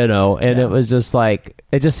feature. And it was just like,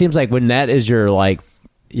 it just seems like when that is your like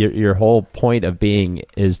your whole point of being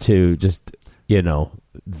is to just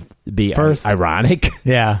be first ironic.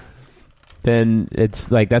 Yeah. Then it's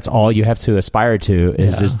like that's all you have to aspire to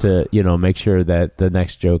is just to make sure that the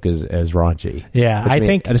next joke is as raunchy. Yeah, I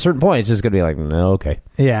think at a certain point it's just going to be like, no, okay.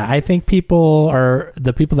 Yeah, I think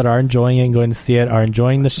the people that are enjoying it and going to see it are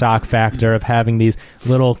enjoying the shock factor of having these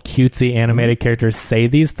little cutesy animated characters say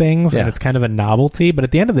these things, and it's kind of a novelty. But at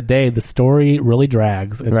the end of the day, the story really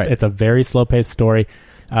drags. It's a very slow paced story.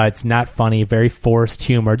 It's not funny, very forced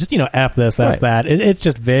humor. Just, F this, F that. It's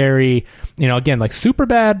just very, again, like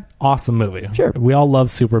Superbad, awesome movie. Sure. We all love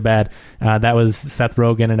Superbad. That was Seth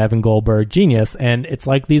Rogen and Evan Goldberg, genius. And it's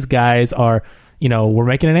like these guys are, we're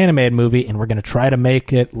making an animated movie and we're going to try to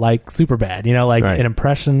make it like Superbad, an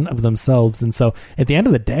impression of themselves. And so at the end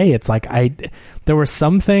of the day, it's like there were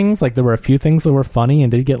some things, like there were a few things that were funny and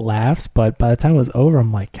did get laughs, but by the time it was over,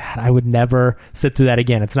 I'm like, God, I would never sit through that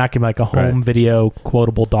again. It's not going to be like a home video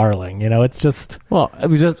quotable darling. It's just... Well,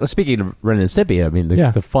 just speaking of Ren and Stimpy, I mean,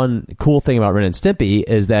 the fun, cool thing about Ren and Stimpy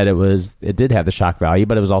is that it did have the shock value,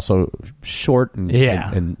 but it was also short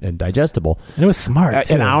and digestible. And it was smart,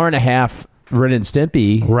 too. An hour and a half Ren and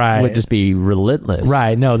Stimpy would just be relentless.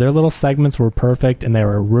 Right. No, their little segments were perfect, and they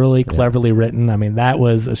were really cleverly written. I mean, that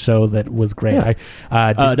was a show that was great. Yeah.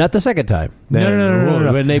 Not the second time.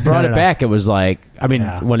 No. When they brought it back, it was like,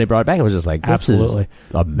 when they brought it back, it was just like, this absolutely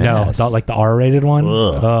is a mess. No, like the R-rated one.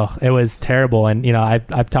 Ugh. Oh, it was terrible. And,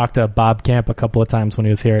 I've talked to Bob Camp a couple of times when he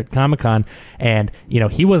was here at Comic-Con, and,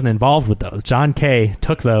 he wasn't involved with those. John Kay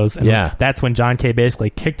took those, and that's when John Kay basically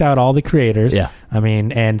kicked out all the creators. Yeah.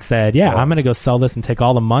 And said, I'm going to go sell this and take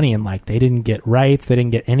all the money. And they didn't get rights. They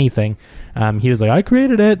didn't get anything. He was like, I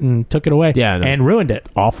created it and took it away and ruined it.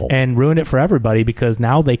 Awful. And ruined it for everybody because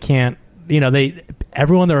now they can't,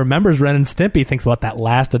 everyone that remembers Ren and Stimpy thinks about that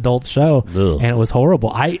last adult show. Ugh. And it was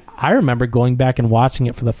horrible. I remember going back and watching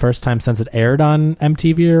it for the first time since it aired on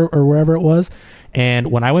MTV or wherever it was.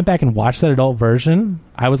 And when I went back and watched that adult version,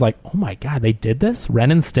 I was like, oh my God, they did this?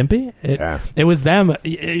 Ren and Stimpy? It was them,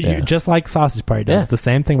 just like Sausage Party does. The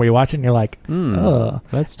same thing where you watch it and you're like, oh.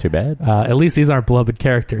 That's too bad. At least these aren't beloved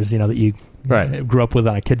characters, that you grew up with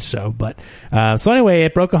on a kids show. But so anyway,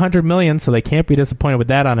 it broke $100 million, so they can't be disappointed with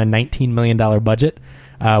that on a $19 million budget.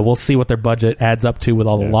 We'll see what their budget adds up to with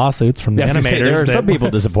all the lawsuits from the animators. There are some people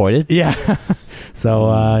disappointed.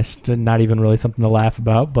 So not even really something to laugh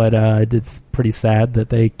about, but it's pretty sad that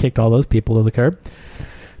they kicked all those people to the curb.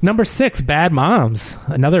 Number 6, Bad Moms,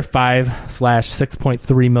 another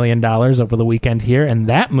 $5/6.3 million over the weekend here, and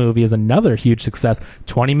that movie is another huge success.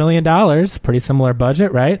 $20 million, pretty similar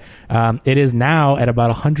budget, right? It is now at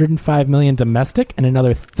about $105 million domestic and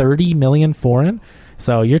another $30 million foreign.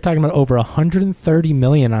 So you're talking about over $130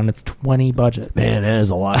 million on its 20 budget. Man, that is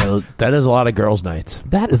a lot of girls' nights.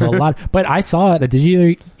 That is a lot. But I saw it. Did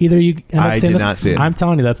you either you end up seeing this? I did not see it. I'm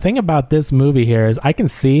telling you, the thing about this movie here is I can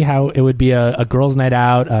see how it would be a girls' night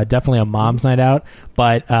out, definitely a mom's night out.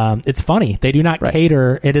 But it's funny. They do not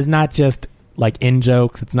cater. It is not just like in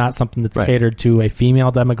jokes. It's not something that's catered to a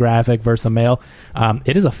female demographic versus a male.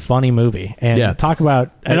 It is a funny movie. And talk about...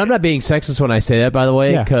 And I'm not being sexist when I say that, by the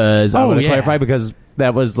way, because I want to clarify, because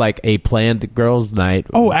that was like a planned girls' night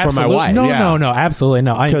for my wife. No, absolutely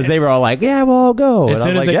no. Because they were all like, well, I'll go. And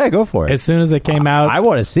I was like, go for it. As soon as it came out... I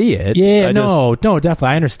want to see it. Yeah, no, definitely.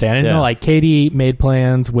 I understand. And like Katie made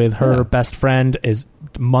plans with her best friend is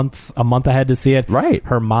a month ahead to see it. Right.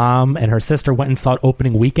 Her mom and her sister went and saw it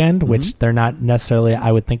opening weekend, which they're not necessarily,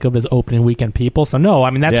 I would think of as opening weekend people. So no,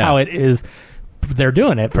 that's how it is. They're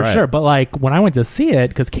doing it for sure. But like when I went to see it,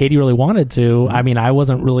 because Katie really wanted to, I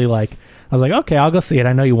wasn't really like, I was like, okay, I'll go see it.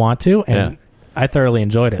 I know you want to. And I thoroughly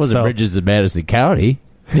enjoyed it. Wasn't Bridges of Madison County.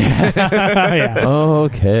 Okay.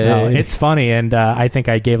 No, it's funny, and I think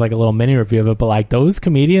I gave like a little mini review of it. But like those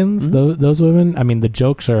comedians, those women, the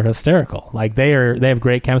jokes are hysterical. Like they have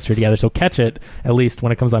great chemistry together. So catch it at least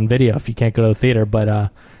when it comes on video if you can't go to the theater.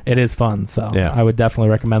 But it is fun, so I would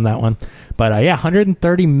definitely recommend that one. But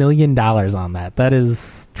 $130 million on that. That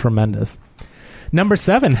is tremendous. Number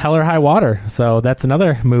 7, Hell or High Water. So that's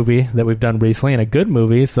another movie that we've done recently, and a good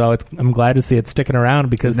movie. So I'm glad to see it sticking around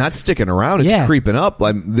because it's not sticking around; it's creeping up.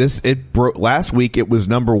 Last week it was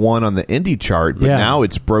number 1 on the indie chart, but now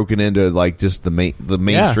it's broken into like just the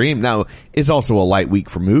mainstream. Now it's also a light week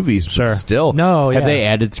for movies, but still, have they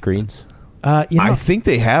added screens? I think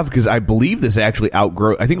they have, because I believe this actually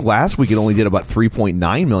outgrew. I think last week it only did about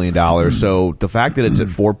 $3.9 million. So the fact that it's at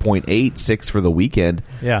 4.86 for the weekend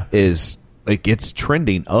is. Like it's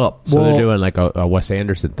trending up. So they're doing like a Wes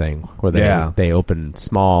Anderson thing where they open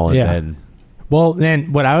small and then... Well,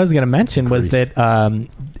 then what I was going to mention was that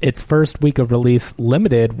its first week of release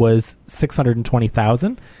limited was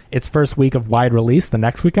 620,000. Its first week of wide release, the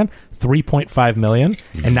next weekend, 3.5 million.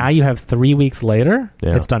 And now you have 3 weeks later,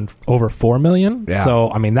 it's done over 4 million. Yeah.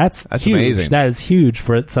 So, that's huge. Amazing. That is huge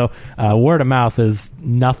for it. So, word of mouth is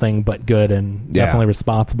nothing but good and definitely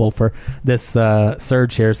responsible for this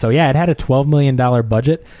surge here. So, it had a $12 million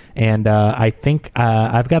budget. And I think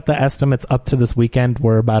I've got the estimates up to this weekend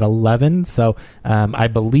were about 11. So, I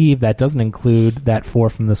believe that doesn't include that 4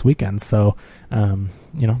 from this weekend. So,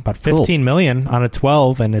 about 15 million on a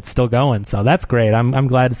 12, and it's still going. So that's great. I'm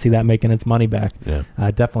glad to see that making its money back. Yeah,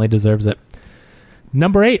 definitely deserves it.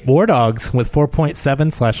 Number 8, War Dogs with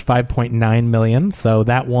 4.7/5.9 million. So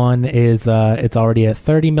that one is it's already at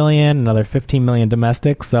 30 million, another 15 million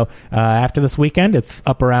domestic. So after this weekend, it's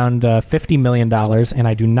up around $50 million, and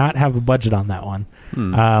I do not have a budget on that one.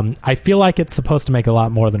 I feel like it's supposed to make a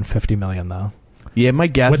lot more than 50 million though. Yeah, my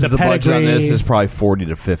guess is the budget on this is probably 40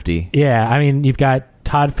 to 50. Yeah, you've got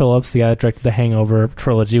Todd Phillips, the guy that directed the Hangover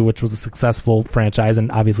trilogy, which was a successful franchise,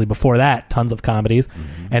 and obviously before that, tons of comedies.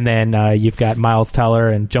 And then you've got Miles Teller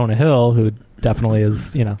and Jonah Hill, who definitely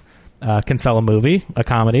is, can sell a movie, a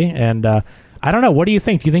comedy. And I don't know. What do you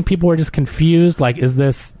think? Do you think people were just confused? Like, is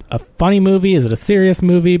this a funny movie? Is it a serious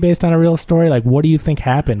movie based on a real story? Like, what do you think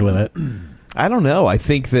happened with it? I don't know. I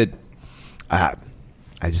think that I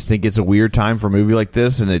just think it's a weird time for a movie like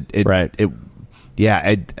this, and I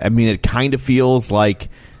mean, it kind of feels like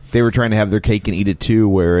they were trying to have their cake and eat it too,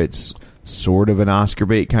 where it's sort of an Oscar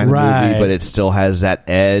bait kind of movie, but it still has that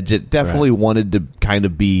edge. It definitely wanted to kind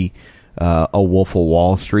of be a Wolf of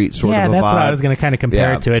Wall Street sort of a vibe. Yeah, that's what I was going to kind of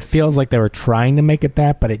compare it to. It feels like they were trying to make it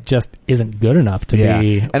that, but it just isn't good enough to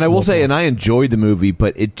be. And I will say, and I enjoyed the movie,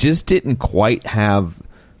 but it just didn't quite have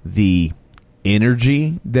the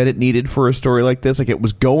energy that it needed for a story like this. Like, it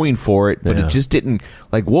was going for it, but it just didn't.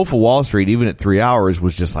 Like, Wolf of Wall Street, even at 3 hours,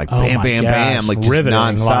 was just like bam, bam, bam, like just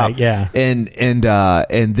nonstop. Like,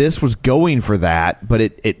 and this was going for that, but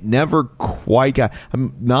it never quite got.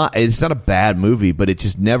 It's not a bad movie, but it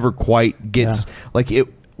just never quite gets like it.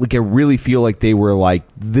 Like, I really feel like they were like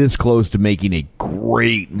this close to making a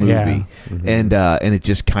great movie, and it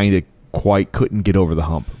just kind of quite couldn't get over the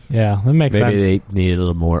hump. Yeah, that makes sense. Maybe they needed a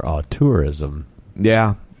little more auteurism.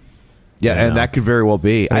 Yeah, and that could very well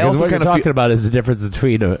be. I also what you're talking about is the difference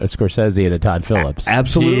between a Scorsese and a Todd Phillips.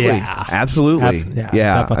 Absolutely. Because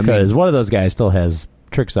one of those guys still has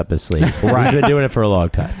tricks up his sleeve. He's been doing it for a long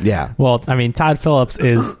time. Yeah. Well, I mean, Todd Phillips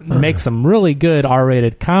makes some really good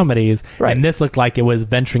R-rated comedies, and this looked like it was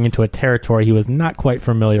venturing into a territory he was not quite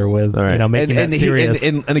familiar with. Right. You know, making that serious.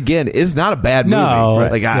 And again, it's not a bad movie. No,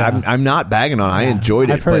 like I'm not bagging on it. I enjoyed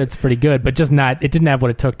it. I've heard it's pretty good, but just not. It didn't have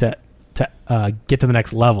what it took to get to the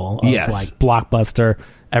next level of like blockbuster.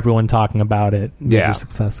 Everyone talking about it, major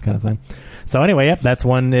success kind of thing. So anyway, that's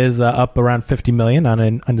one is up around $50 million on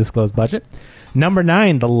an undisclosed budget. Number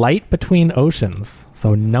 9, The Light Between Oceans.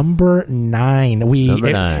 So number 9.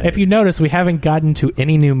 If you notice, we haven't gotten to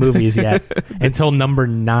any new movies yet until number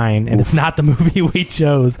 9, and it's not the movie we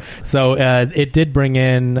chose. So it did bring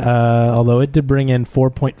in, although it did bring in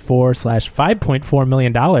 $4.4/$5.4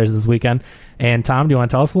 million this weekend. And Tom, do you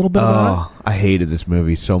want to tell us a little bit about it? I hated this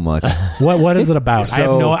movie so much. What is it about?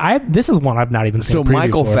 This is one I've not even seen. So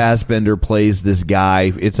Michael Fassbender plays this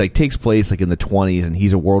guy. It's like takes place like in the 20s, and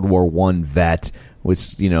he's a World War I vet,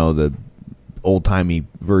 with the old timey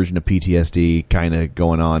version of PTSD kind of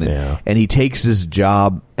going on, and he takes his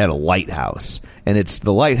job at a lighthouse, and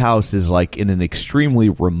the lighthouse is like in an extremely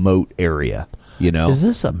remote area. Is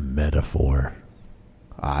this a metaphor?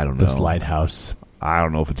 I don't know. This lighthouse. I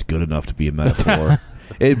don't know if it's good enough to be a metaphor.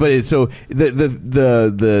 So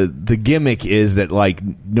the gimmick is that like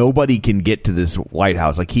nobody can get to this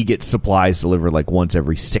lighthouse. Like, he gets supplies delivered like once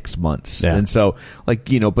every 6 months, and so like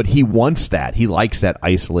but he wants that. He likes that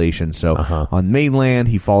isolation. So on mainland,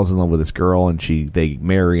 he falls in love with this girl, and they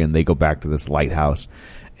marry, and they go back to this lighthouse.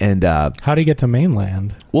 And how do you get to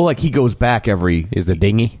mainland? Well, like he goes back every. Is the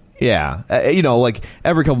dinghy? Yeah, like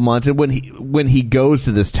every couple months, and when he goes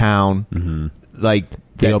to this town. Like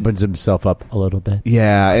he opens himself up a little bit.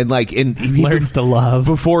 Yeah, and he learns to love.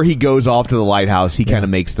 Before he goes off to the lighthouse, he kind of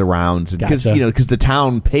makes the rounds, because because the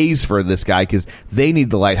town pays for this guy, because they need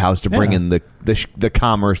the lighthouse to bring in the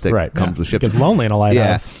commerce that comes with ships. It's lonely in a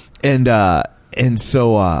lighthouse. Yeah. And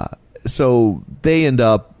so they end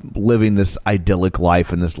up living this idyllic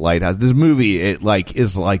life in this lighthouse. This movie,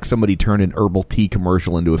 is like somebody turned an herbal tea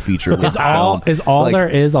commercial into a feature. Is all there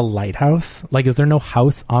is a lighthouse? Like, is there no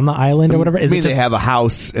house on the island or whatever? They have a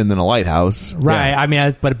house and then a lighthouse, right? Yeah. I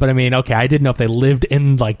mean, but I mean, okay, I didn't know if they lived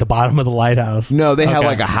in like the bottom of the lighthouse. No, they have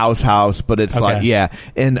like a house, but it's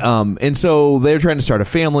and so they're trying to start a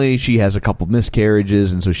family. She has a couple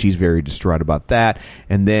miscarriages, and so she's very distraught about that.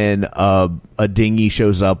 And then a dinghy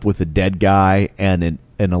shows up with a dead guy and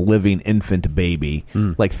a living infant baby,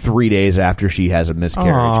 like 3 days after she has a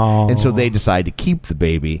miscarriage. Aww. And so they decide to keep the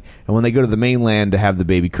baby. And when they go to the mainland to have the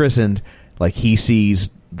baby christened, like he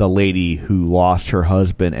sees the lady who lost her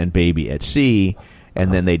husband and baby at sea,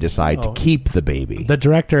 and then they decide to keep the baby. The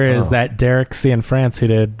director is that Derek Cianfrance who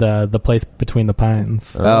did the Place Between the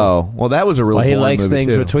Pines. Oh, well, that was a really he likes movie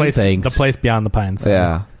things too. between things. The Place Beyond the Pines.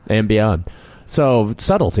 Yeah. And beyond. So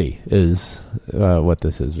subtlety is what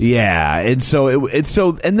this is. Yeah, and so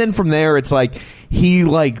and then from there it's like we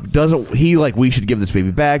should give this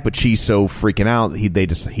baby back, but she's so freaking out they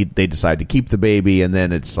decide to keep the baby, and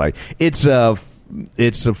then it's like it's a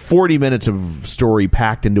 40 minutes of story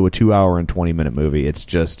packed into a 2 hour and 20 minute movie. It's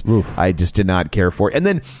just I just did not care for it, and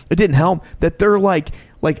then it didn't help that they're like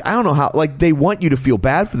I don't know how, like, they want you to feel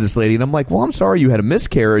bad for this lady, and I'm like, well, I'm sorry you had a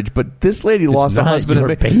miscarriage, but this lady lost a husband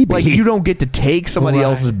and baby. Like, you don't get to take somebody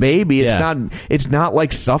else's baby. It's not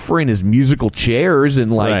like suffering as musical chairs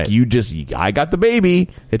and like I got the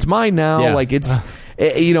baby, it's mine now. Like, it's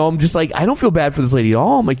I'm just like, I don't feel bad for this lady at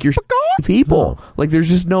all. I'm like, you're people. Like, there's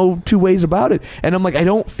just no two ways about it. And I'm like, I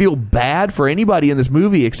don't feel bad for anybody in this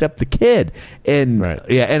movie except the kid. And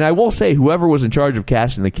yeah, and I will say, whoever was in charge of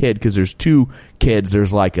casting the kid, because there's two kids.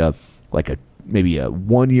 There's like a maybe a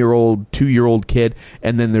 1-year-old, 2-year-old kid,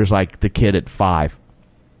 and then there's like the kid at 5.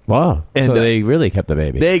 Wow. And so they really kept the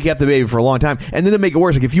baby. They kept the baby for a long time. And then to make it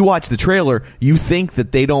worse, like if you watch the trailer, you think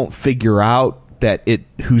that they don't figure out that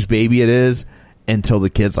whose baby it is until the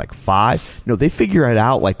kid's like 5. No, they figure it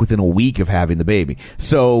out like within a week of having the baby.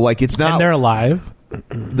 So like it's not. And they're alive.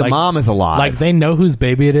 The mom is alive. Like they know whose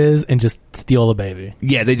baby it is and just steal the baby.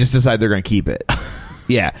 Yeah, they just decide they're going to keep it.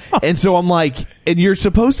 Yeah. And so I'm like, and you're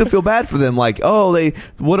supposed to feel bad for them. Like, oh,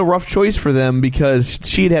 what a rough choice for them because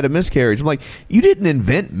she had a miscarriage. I'm like, you didn't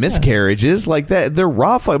invent miscarriages like that. They're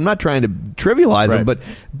rough. I'm not trying to trivialize them,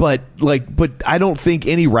 but I don't think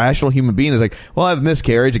any rational human being is like, well, I have a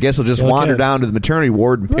miscarriage. I guess I'll just wander down to the maternity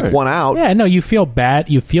ward and pick one out. Yeah, no, you feel bad.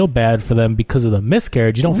 You feel bad for them because of the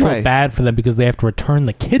miscarriage. You don't feel bad for them because they have to return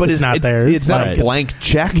the kid that's not theirs. It's not a blank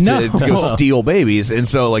check to go steal babies. And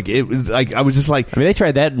so like it was like I was just like, I mean, they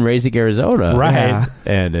tried that in Raising Arizona, right? Yeah.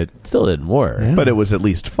 And it still didn't work. Yeah. But it was at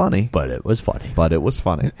least funny. Fassbender,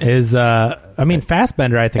 I mean,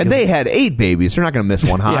 Fassbender, I think. And they had 8 babies. They're not going to miss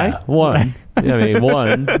one high. Yeah, one. I mean,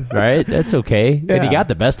 one, right? That's okay. Yeah. And he got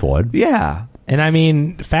the best one. Yeah. And I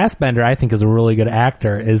mean, Fassbender, I think, is a really good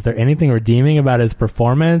actor. Is there anything redeeming about his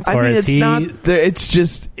performance? I mean,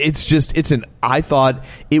 I thought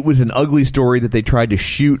it was an ugly story that they tried to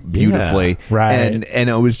shoot beautifully. Yeah, right. And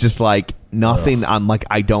it was just like nothing. I'm like,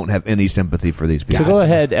 I don't have any sympathy for these people. So go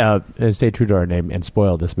ahead and stay true to our name and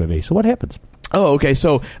spoil this movie. So what happens? Oh, okay.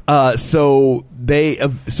 So the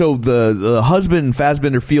husband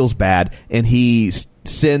Fassbender feels bad, and he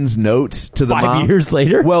sends notes to the mom. 5 years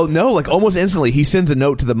later? Well, no, like almost instantly, he sends a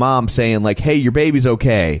note to the mom saying, like, "Hey, your baby's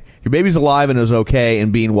okay. Your baby's alive and is okay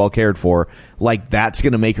and being well cared for." Like that's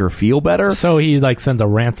going to make her feel better. So he like sends a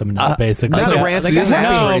ransom note, basically. Not a ransom. He doesn't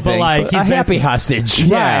ask for anything. But like he's a happy hostage.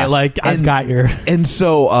 Yeah, like I've got your. And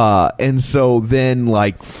so then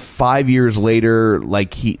like 5 years later,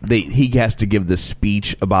 like he has to give this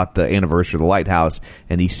speech about the anniversary of the lighthouse,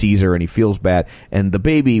 and he sees her and he feels bad. And the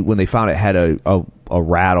baby, when they found it, had a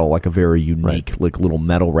rattle, like a very unique, like little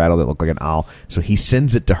metal rattle that looked like an owl. So he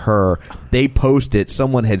sends it to her. They post it.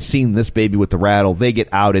 Someone had seen this baby with the rattle. They get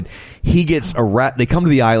outed. He gets a rat. They come to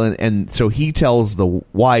the island, and so he tells the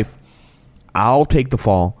wife, "I'll take the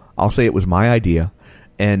fall. I'll say it was my idea."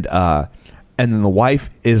 And then the wife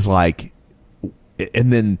is like,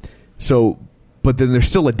 and then so. But then there's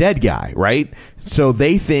still a dead guy, right? So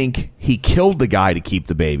they think he killed the guy to keep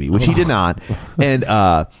the baby, which he did not. And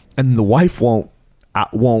the wife won't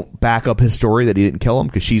back up his story that he didn't kill him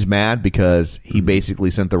because she's mad because he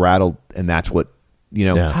basically sent the rattle, and that's what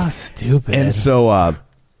How stupid.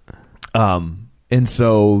 And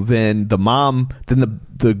so then the mom, then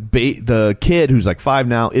the kid who's like 5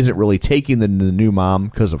 now isn't really taking the new mom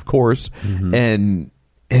because of course, and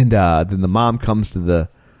then the mom comes to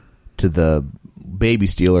the baby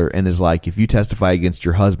stealer and is like, if you testify against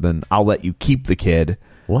your husband, I'll let you keep the kid.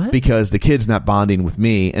 What? Because the kid's not bonding with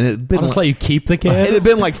me, and it'd been I'll just let you keep the kid. It had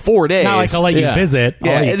been like 4 days. Not like I'll let you visit.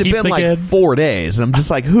 Yeah, it had been like 4 days, and I'm just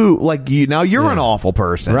like, who? Like you? Now you're an awful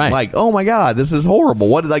person. Right? Like, oh my god, this is horrible.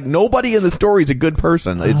 What? Like nobody in the story is a good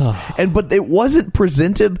person. But it wasn't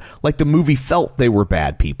presented like the movie felt they were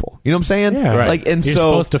bad people. You know what I'm saying? Yeah. Right. Like, and you're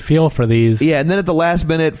so supposed to feel for these. Yeah, and then at the last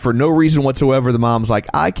minute, for no reason whatsoever, the mom's like,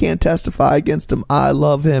 I can't testify against him. I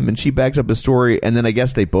love him, and she backs up his story. And then I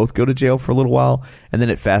guess they both go to jail for a little while, and then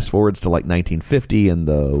it fast forwards to like 1950, and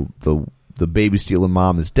the baby stealing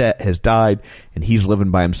mom has died, and he's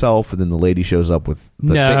living by himself. And then the lady shows up with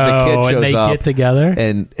the kid shows and they up, get together,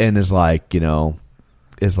 and is like,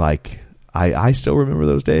 I still remember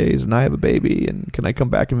those days, and I have a baby, and can I come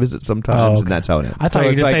back and visit sometimes? And that's how it ends. I thought you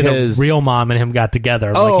were going to say the real mom and him got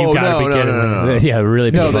together. Oh, no. Yeah,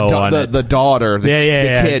 really. No, the daughter, the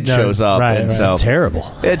kid shows up, and so it's terrible.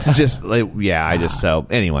 It's just so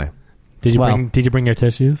anyway. Did you bring your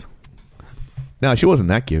tissues? No, she wasn't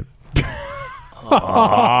that cute.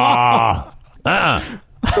 I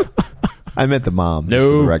meant the mom. Just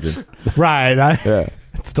for the record. Right.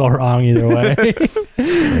 It's still wrong either way.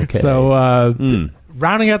 Okay. So,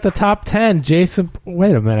 rounding out the top 10, Jason.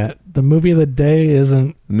 Wait a minute. The movie of the day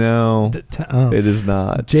isn't. No, it is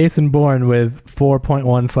not. Jason Bourne with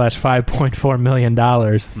 $4.1/$5.4 million.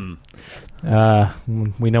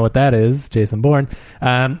 We know what that is. Jason Bourne.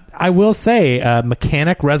 I will say,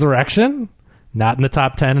 Mechanic Resurrection, not in the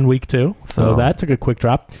top 10 in week 2. So that took a quick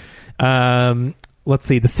drop. Let's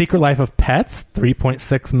see. The Secret Life of Pets,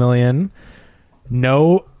 $3.6 million.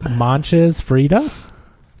 No Manches Frida.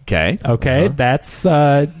 Okay. That's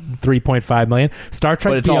 $3.5 million. Star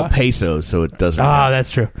Trek But it's all pesos, so it doesn't. That's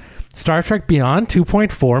true. Star Trek Beyond,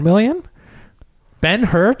 $2.4 million.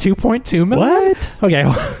 Ben-Hur, $2.2 million. What? Okay.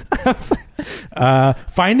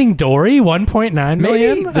 Finding Dory, $1.9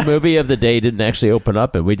 million. Maybe the movie of the day didn't actually open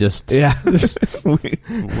up, and we just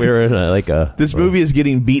we're in a This movie is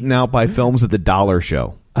getting beaten out by films at the dollar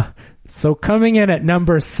show. So coming in at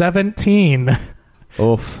number 17.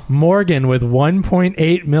 Oof. Morgan with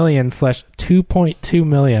 1.8 million / 2.2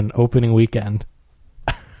 million opening weekend.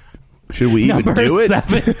 Should we even do it?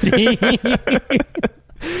 17.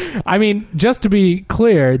 I mean, just to be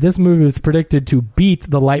clear, this movie was predicted to beat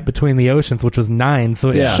The Light Between the Oceans, which was 9, so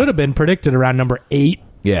it should have been predicted around number 8.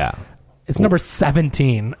 Yeah. It's number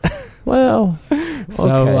 17. Well,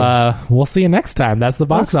 so we'll see you next time. That's the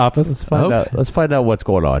box office. Let's find out what's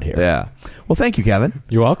going on here. Yeah. Well, thank you, Kevin.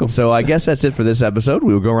 You're welcome. So I guess that's it for this episode.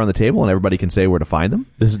 We will go around the table and everybody can say where to find them.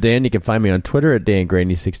 This is Dan. You can find me on Twitter at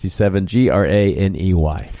DanGraney67,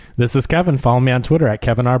 GRANEY. This is Kevin. Follow me on Twitter at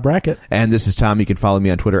Kevin R. Brackett. And this is Tom. You can follow me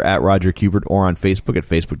on Twitter at Roger Kubert or on Facebook at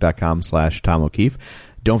Facebook.com/Tom O'Keefe.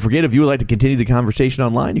 Don't forget, if you would like to continue the conversation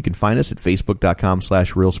online, you can find us at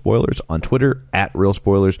Facebook.com/RealSpoilers, on Twitter at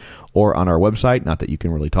RealSpoilers, or on our website. Not that you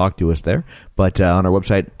can really talk to us there, but on our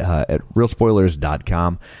website at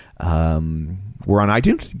RealSpoilers.com. We're on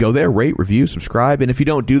iTunes. Go there, rate, review, subscribe. And if you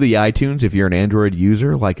don't do the iTunes, if you're an Android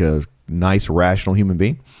user, like a nice, rational human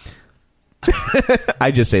being,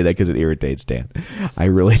 I just say that because it irritates Dan. I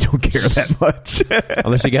really don't care that much.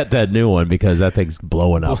 Unless you got that new one, because that thing's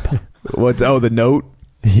blowing up. What? Oh, the Note?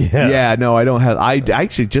 Yeah, no, I don't have. I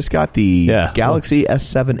actually just got the Galaxy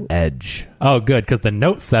S7 Edge. Oh, good, because the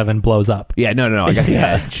Note 7 blows up. Yeah, no, I got the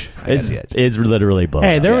Edge. It's literally blowing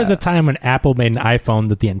up. Hey, there was a time when Apple made an iPhone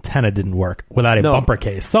that the antenna didn't work without a bumper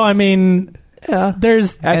case. So, I mean,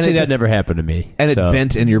 there's... Actually, that never happened to me. And it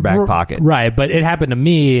bent in your back pocket. Right, but it happened to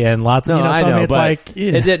me and lots of... I know, it's but like,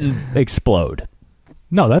 it didn't explode.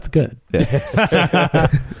 No, that's good.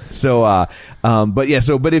 So, but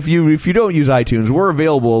if you don't use iTunes, we're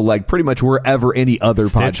available like pretty much wherever any other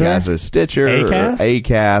podcast is. Stitcher,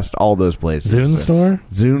 Acast, all those places.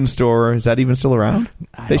 Zune Store. Is that even still around?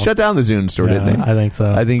 They shut down the Zune Store, didn't they? I think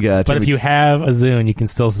so. I think. But if you have a Zune, you can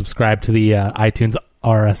still subscribe to the iTunes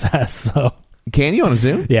RSS. So can you on a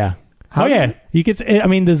Zune? Yeah. You could. I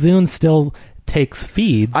mean, the Zune still takes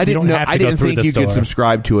feeds. I didn't think you could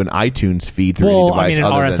subscribe to an iTunes feed through any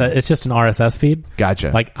device. It's just an RSS feed.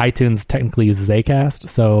 Gotcha. Like iTunes technically uses Acast,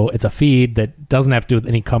 so it's a feed that doesn't have to do with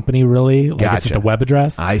any company really. Like it's just a web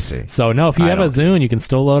address. I see. So no, if you have a Zune, you can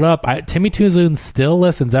still load up. Timmy Two Zune still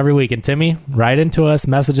listens every week, and Timmy, write into us,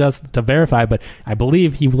 message us to verify. But I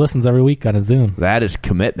believe he listens every week on a Zune. That is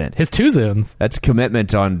commitment. His 2 Zunes. That's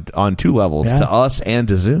commitment on 2 levels, to us and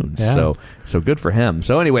to Zunes. Yeah. So good for him.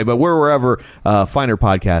 So anyway, but we're wherever finer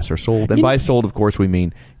podcasts are sold, and by sold, of course, we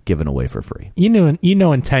mean given away for free. You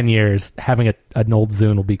know, in 10 years, having an old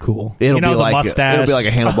Zune will be cool. It'll be like a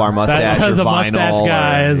handlebar mustache or the vinyl. Mustache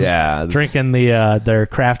guys, drinking their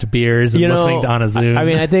craft beers and listening on a Zune. I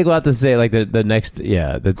mean, I think we'll have to say like the next,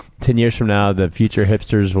 the 10 years from now, the future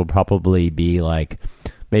hipsters will probably be like,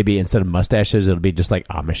 maybe instead of mustaches, it'll be just like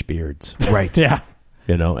Amish beards, right? Yeah.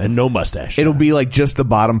 And no mustache. It'll be like just the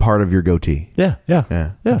bottom part of your goatee. Yeah.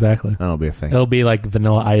 Exactly. That'll be a thing. It'll be like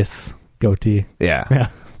Vanilla Ice goatee. Yeah.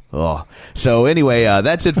 Oh. So anyway,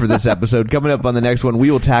 that's it for this episode. Coming up on the next one,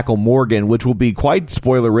 we will tackle Morgan, which will be quite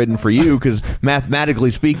spoiler-ridden for you because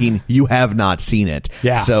mathematically speaking, you have not seen it.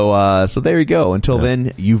 Yeah. So there you go. Until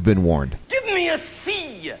then, you've been warned. Give me a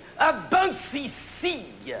C, a bouncy C.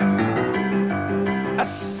 A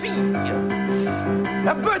C.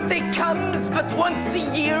 A birthday comes but once a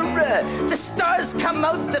year. The stars come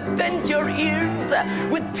out to bend your ears.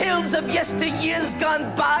 With tales of yesteryears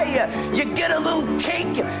gone by. You get a little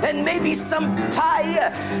cake and maybe some pie.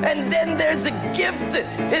 And then there's a gift.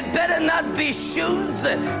 It better not be shoes.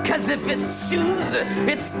 Cause if it's shoes,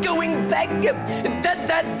 it's going back.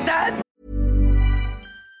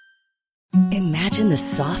 Imagine the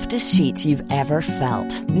softest sheets you've ever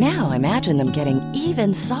felt. Now imagine them getting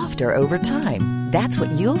even softer over time. That's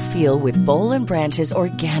what you'll feel with Boll & Branch's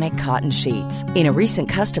organic cotton sheets. In a recent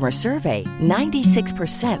customer survey,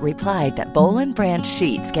 96% replied that Boll & Branch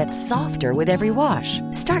sheets get softer with every wash.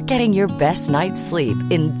 Start getting your best night's sleep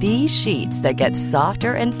in these sheets that get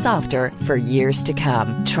softer and softer for years to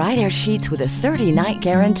come. Try their sheets with a 30-night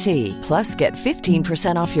guarantee. Plus, get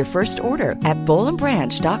 15% off your first order at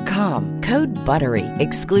bollandbranch.com. Code BUTTERY.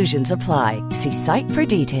 Exclusions apply. See site for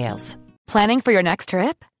details. Planning for your next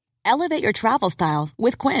trip? Elevate your travel style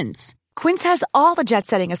with Quince. Quince has all the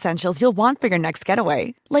jet-setting essentials you'll want for your next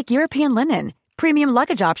getaway, like European linen, premium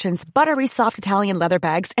luggage options, buttery soft Italian leather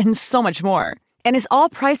bags, and so much more. And is all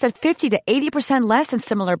priced at 50 to 80% less than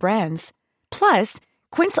similar brands. Plus,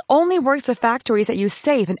 Quince only works with factories that use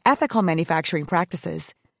safe and ethical manufacturing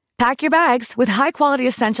practices. Pack your bags with high-quality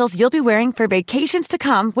essentials you'll be wearing for vacations to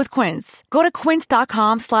come with Quince. Go to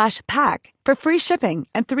quince.com/pack for free shipping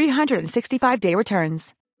and 365-day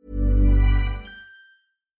returns.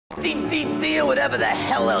 Whatever the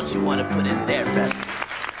hell else you want to put in there, man.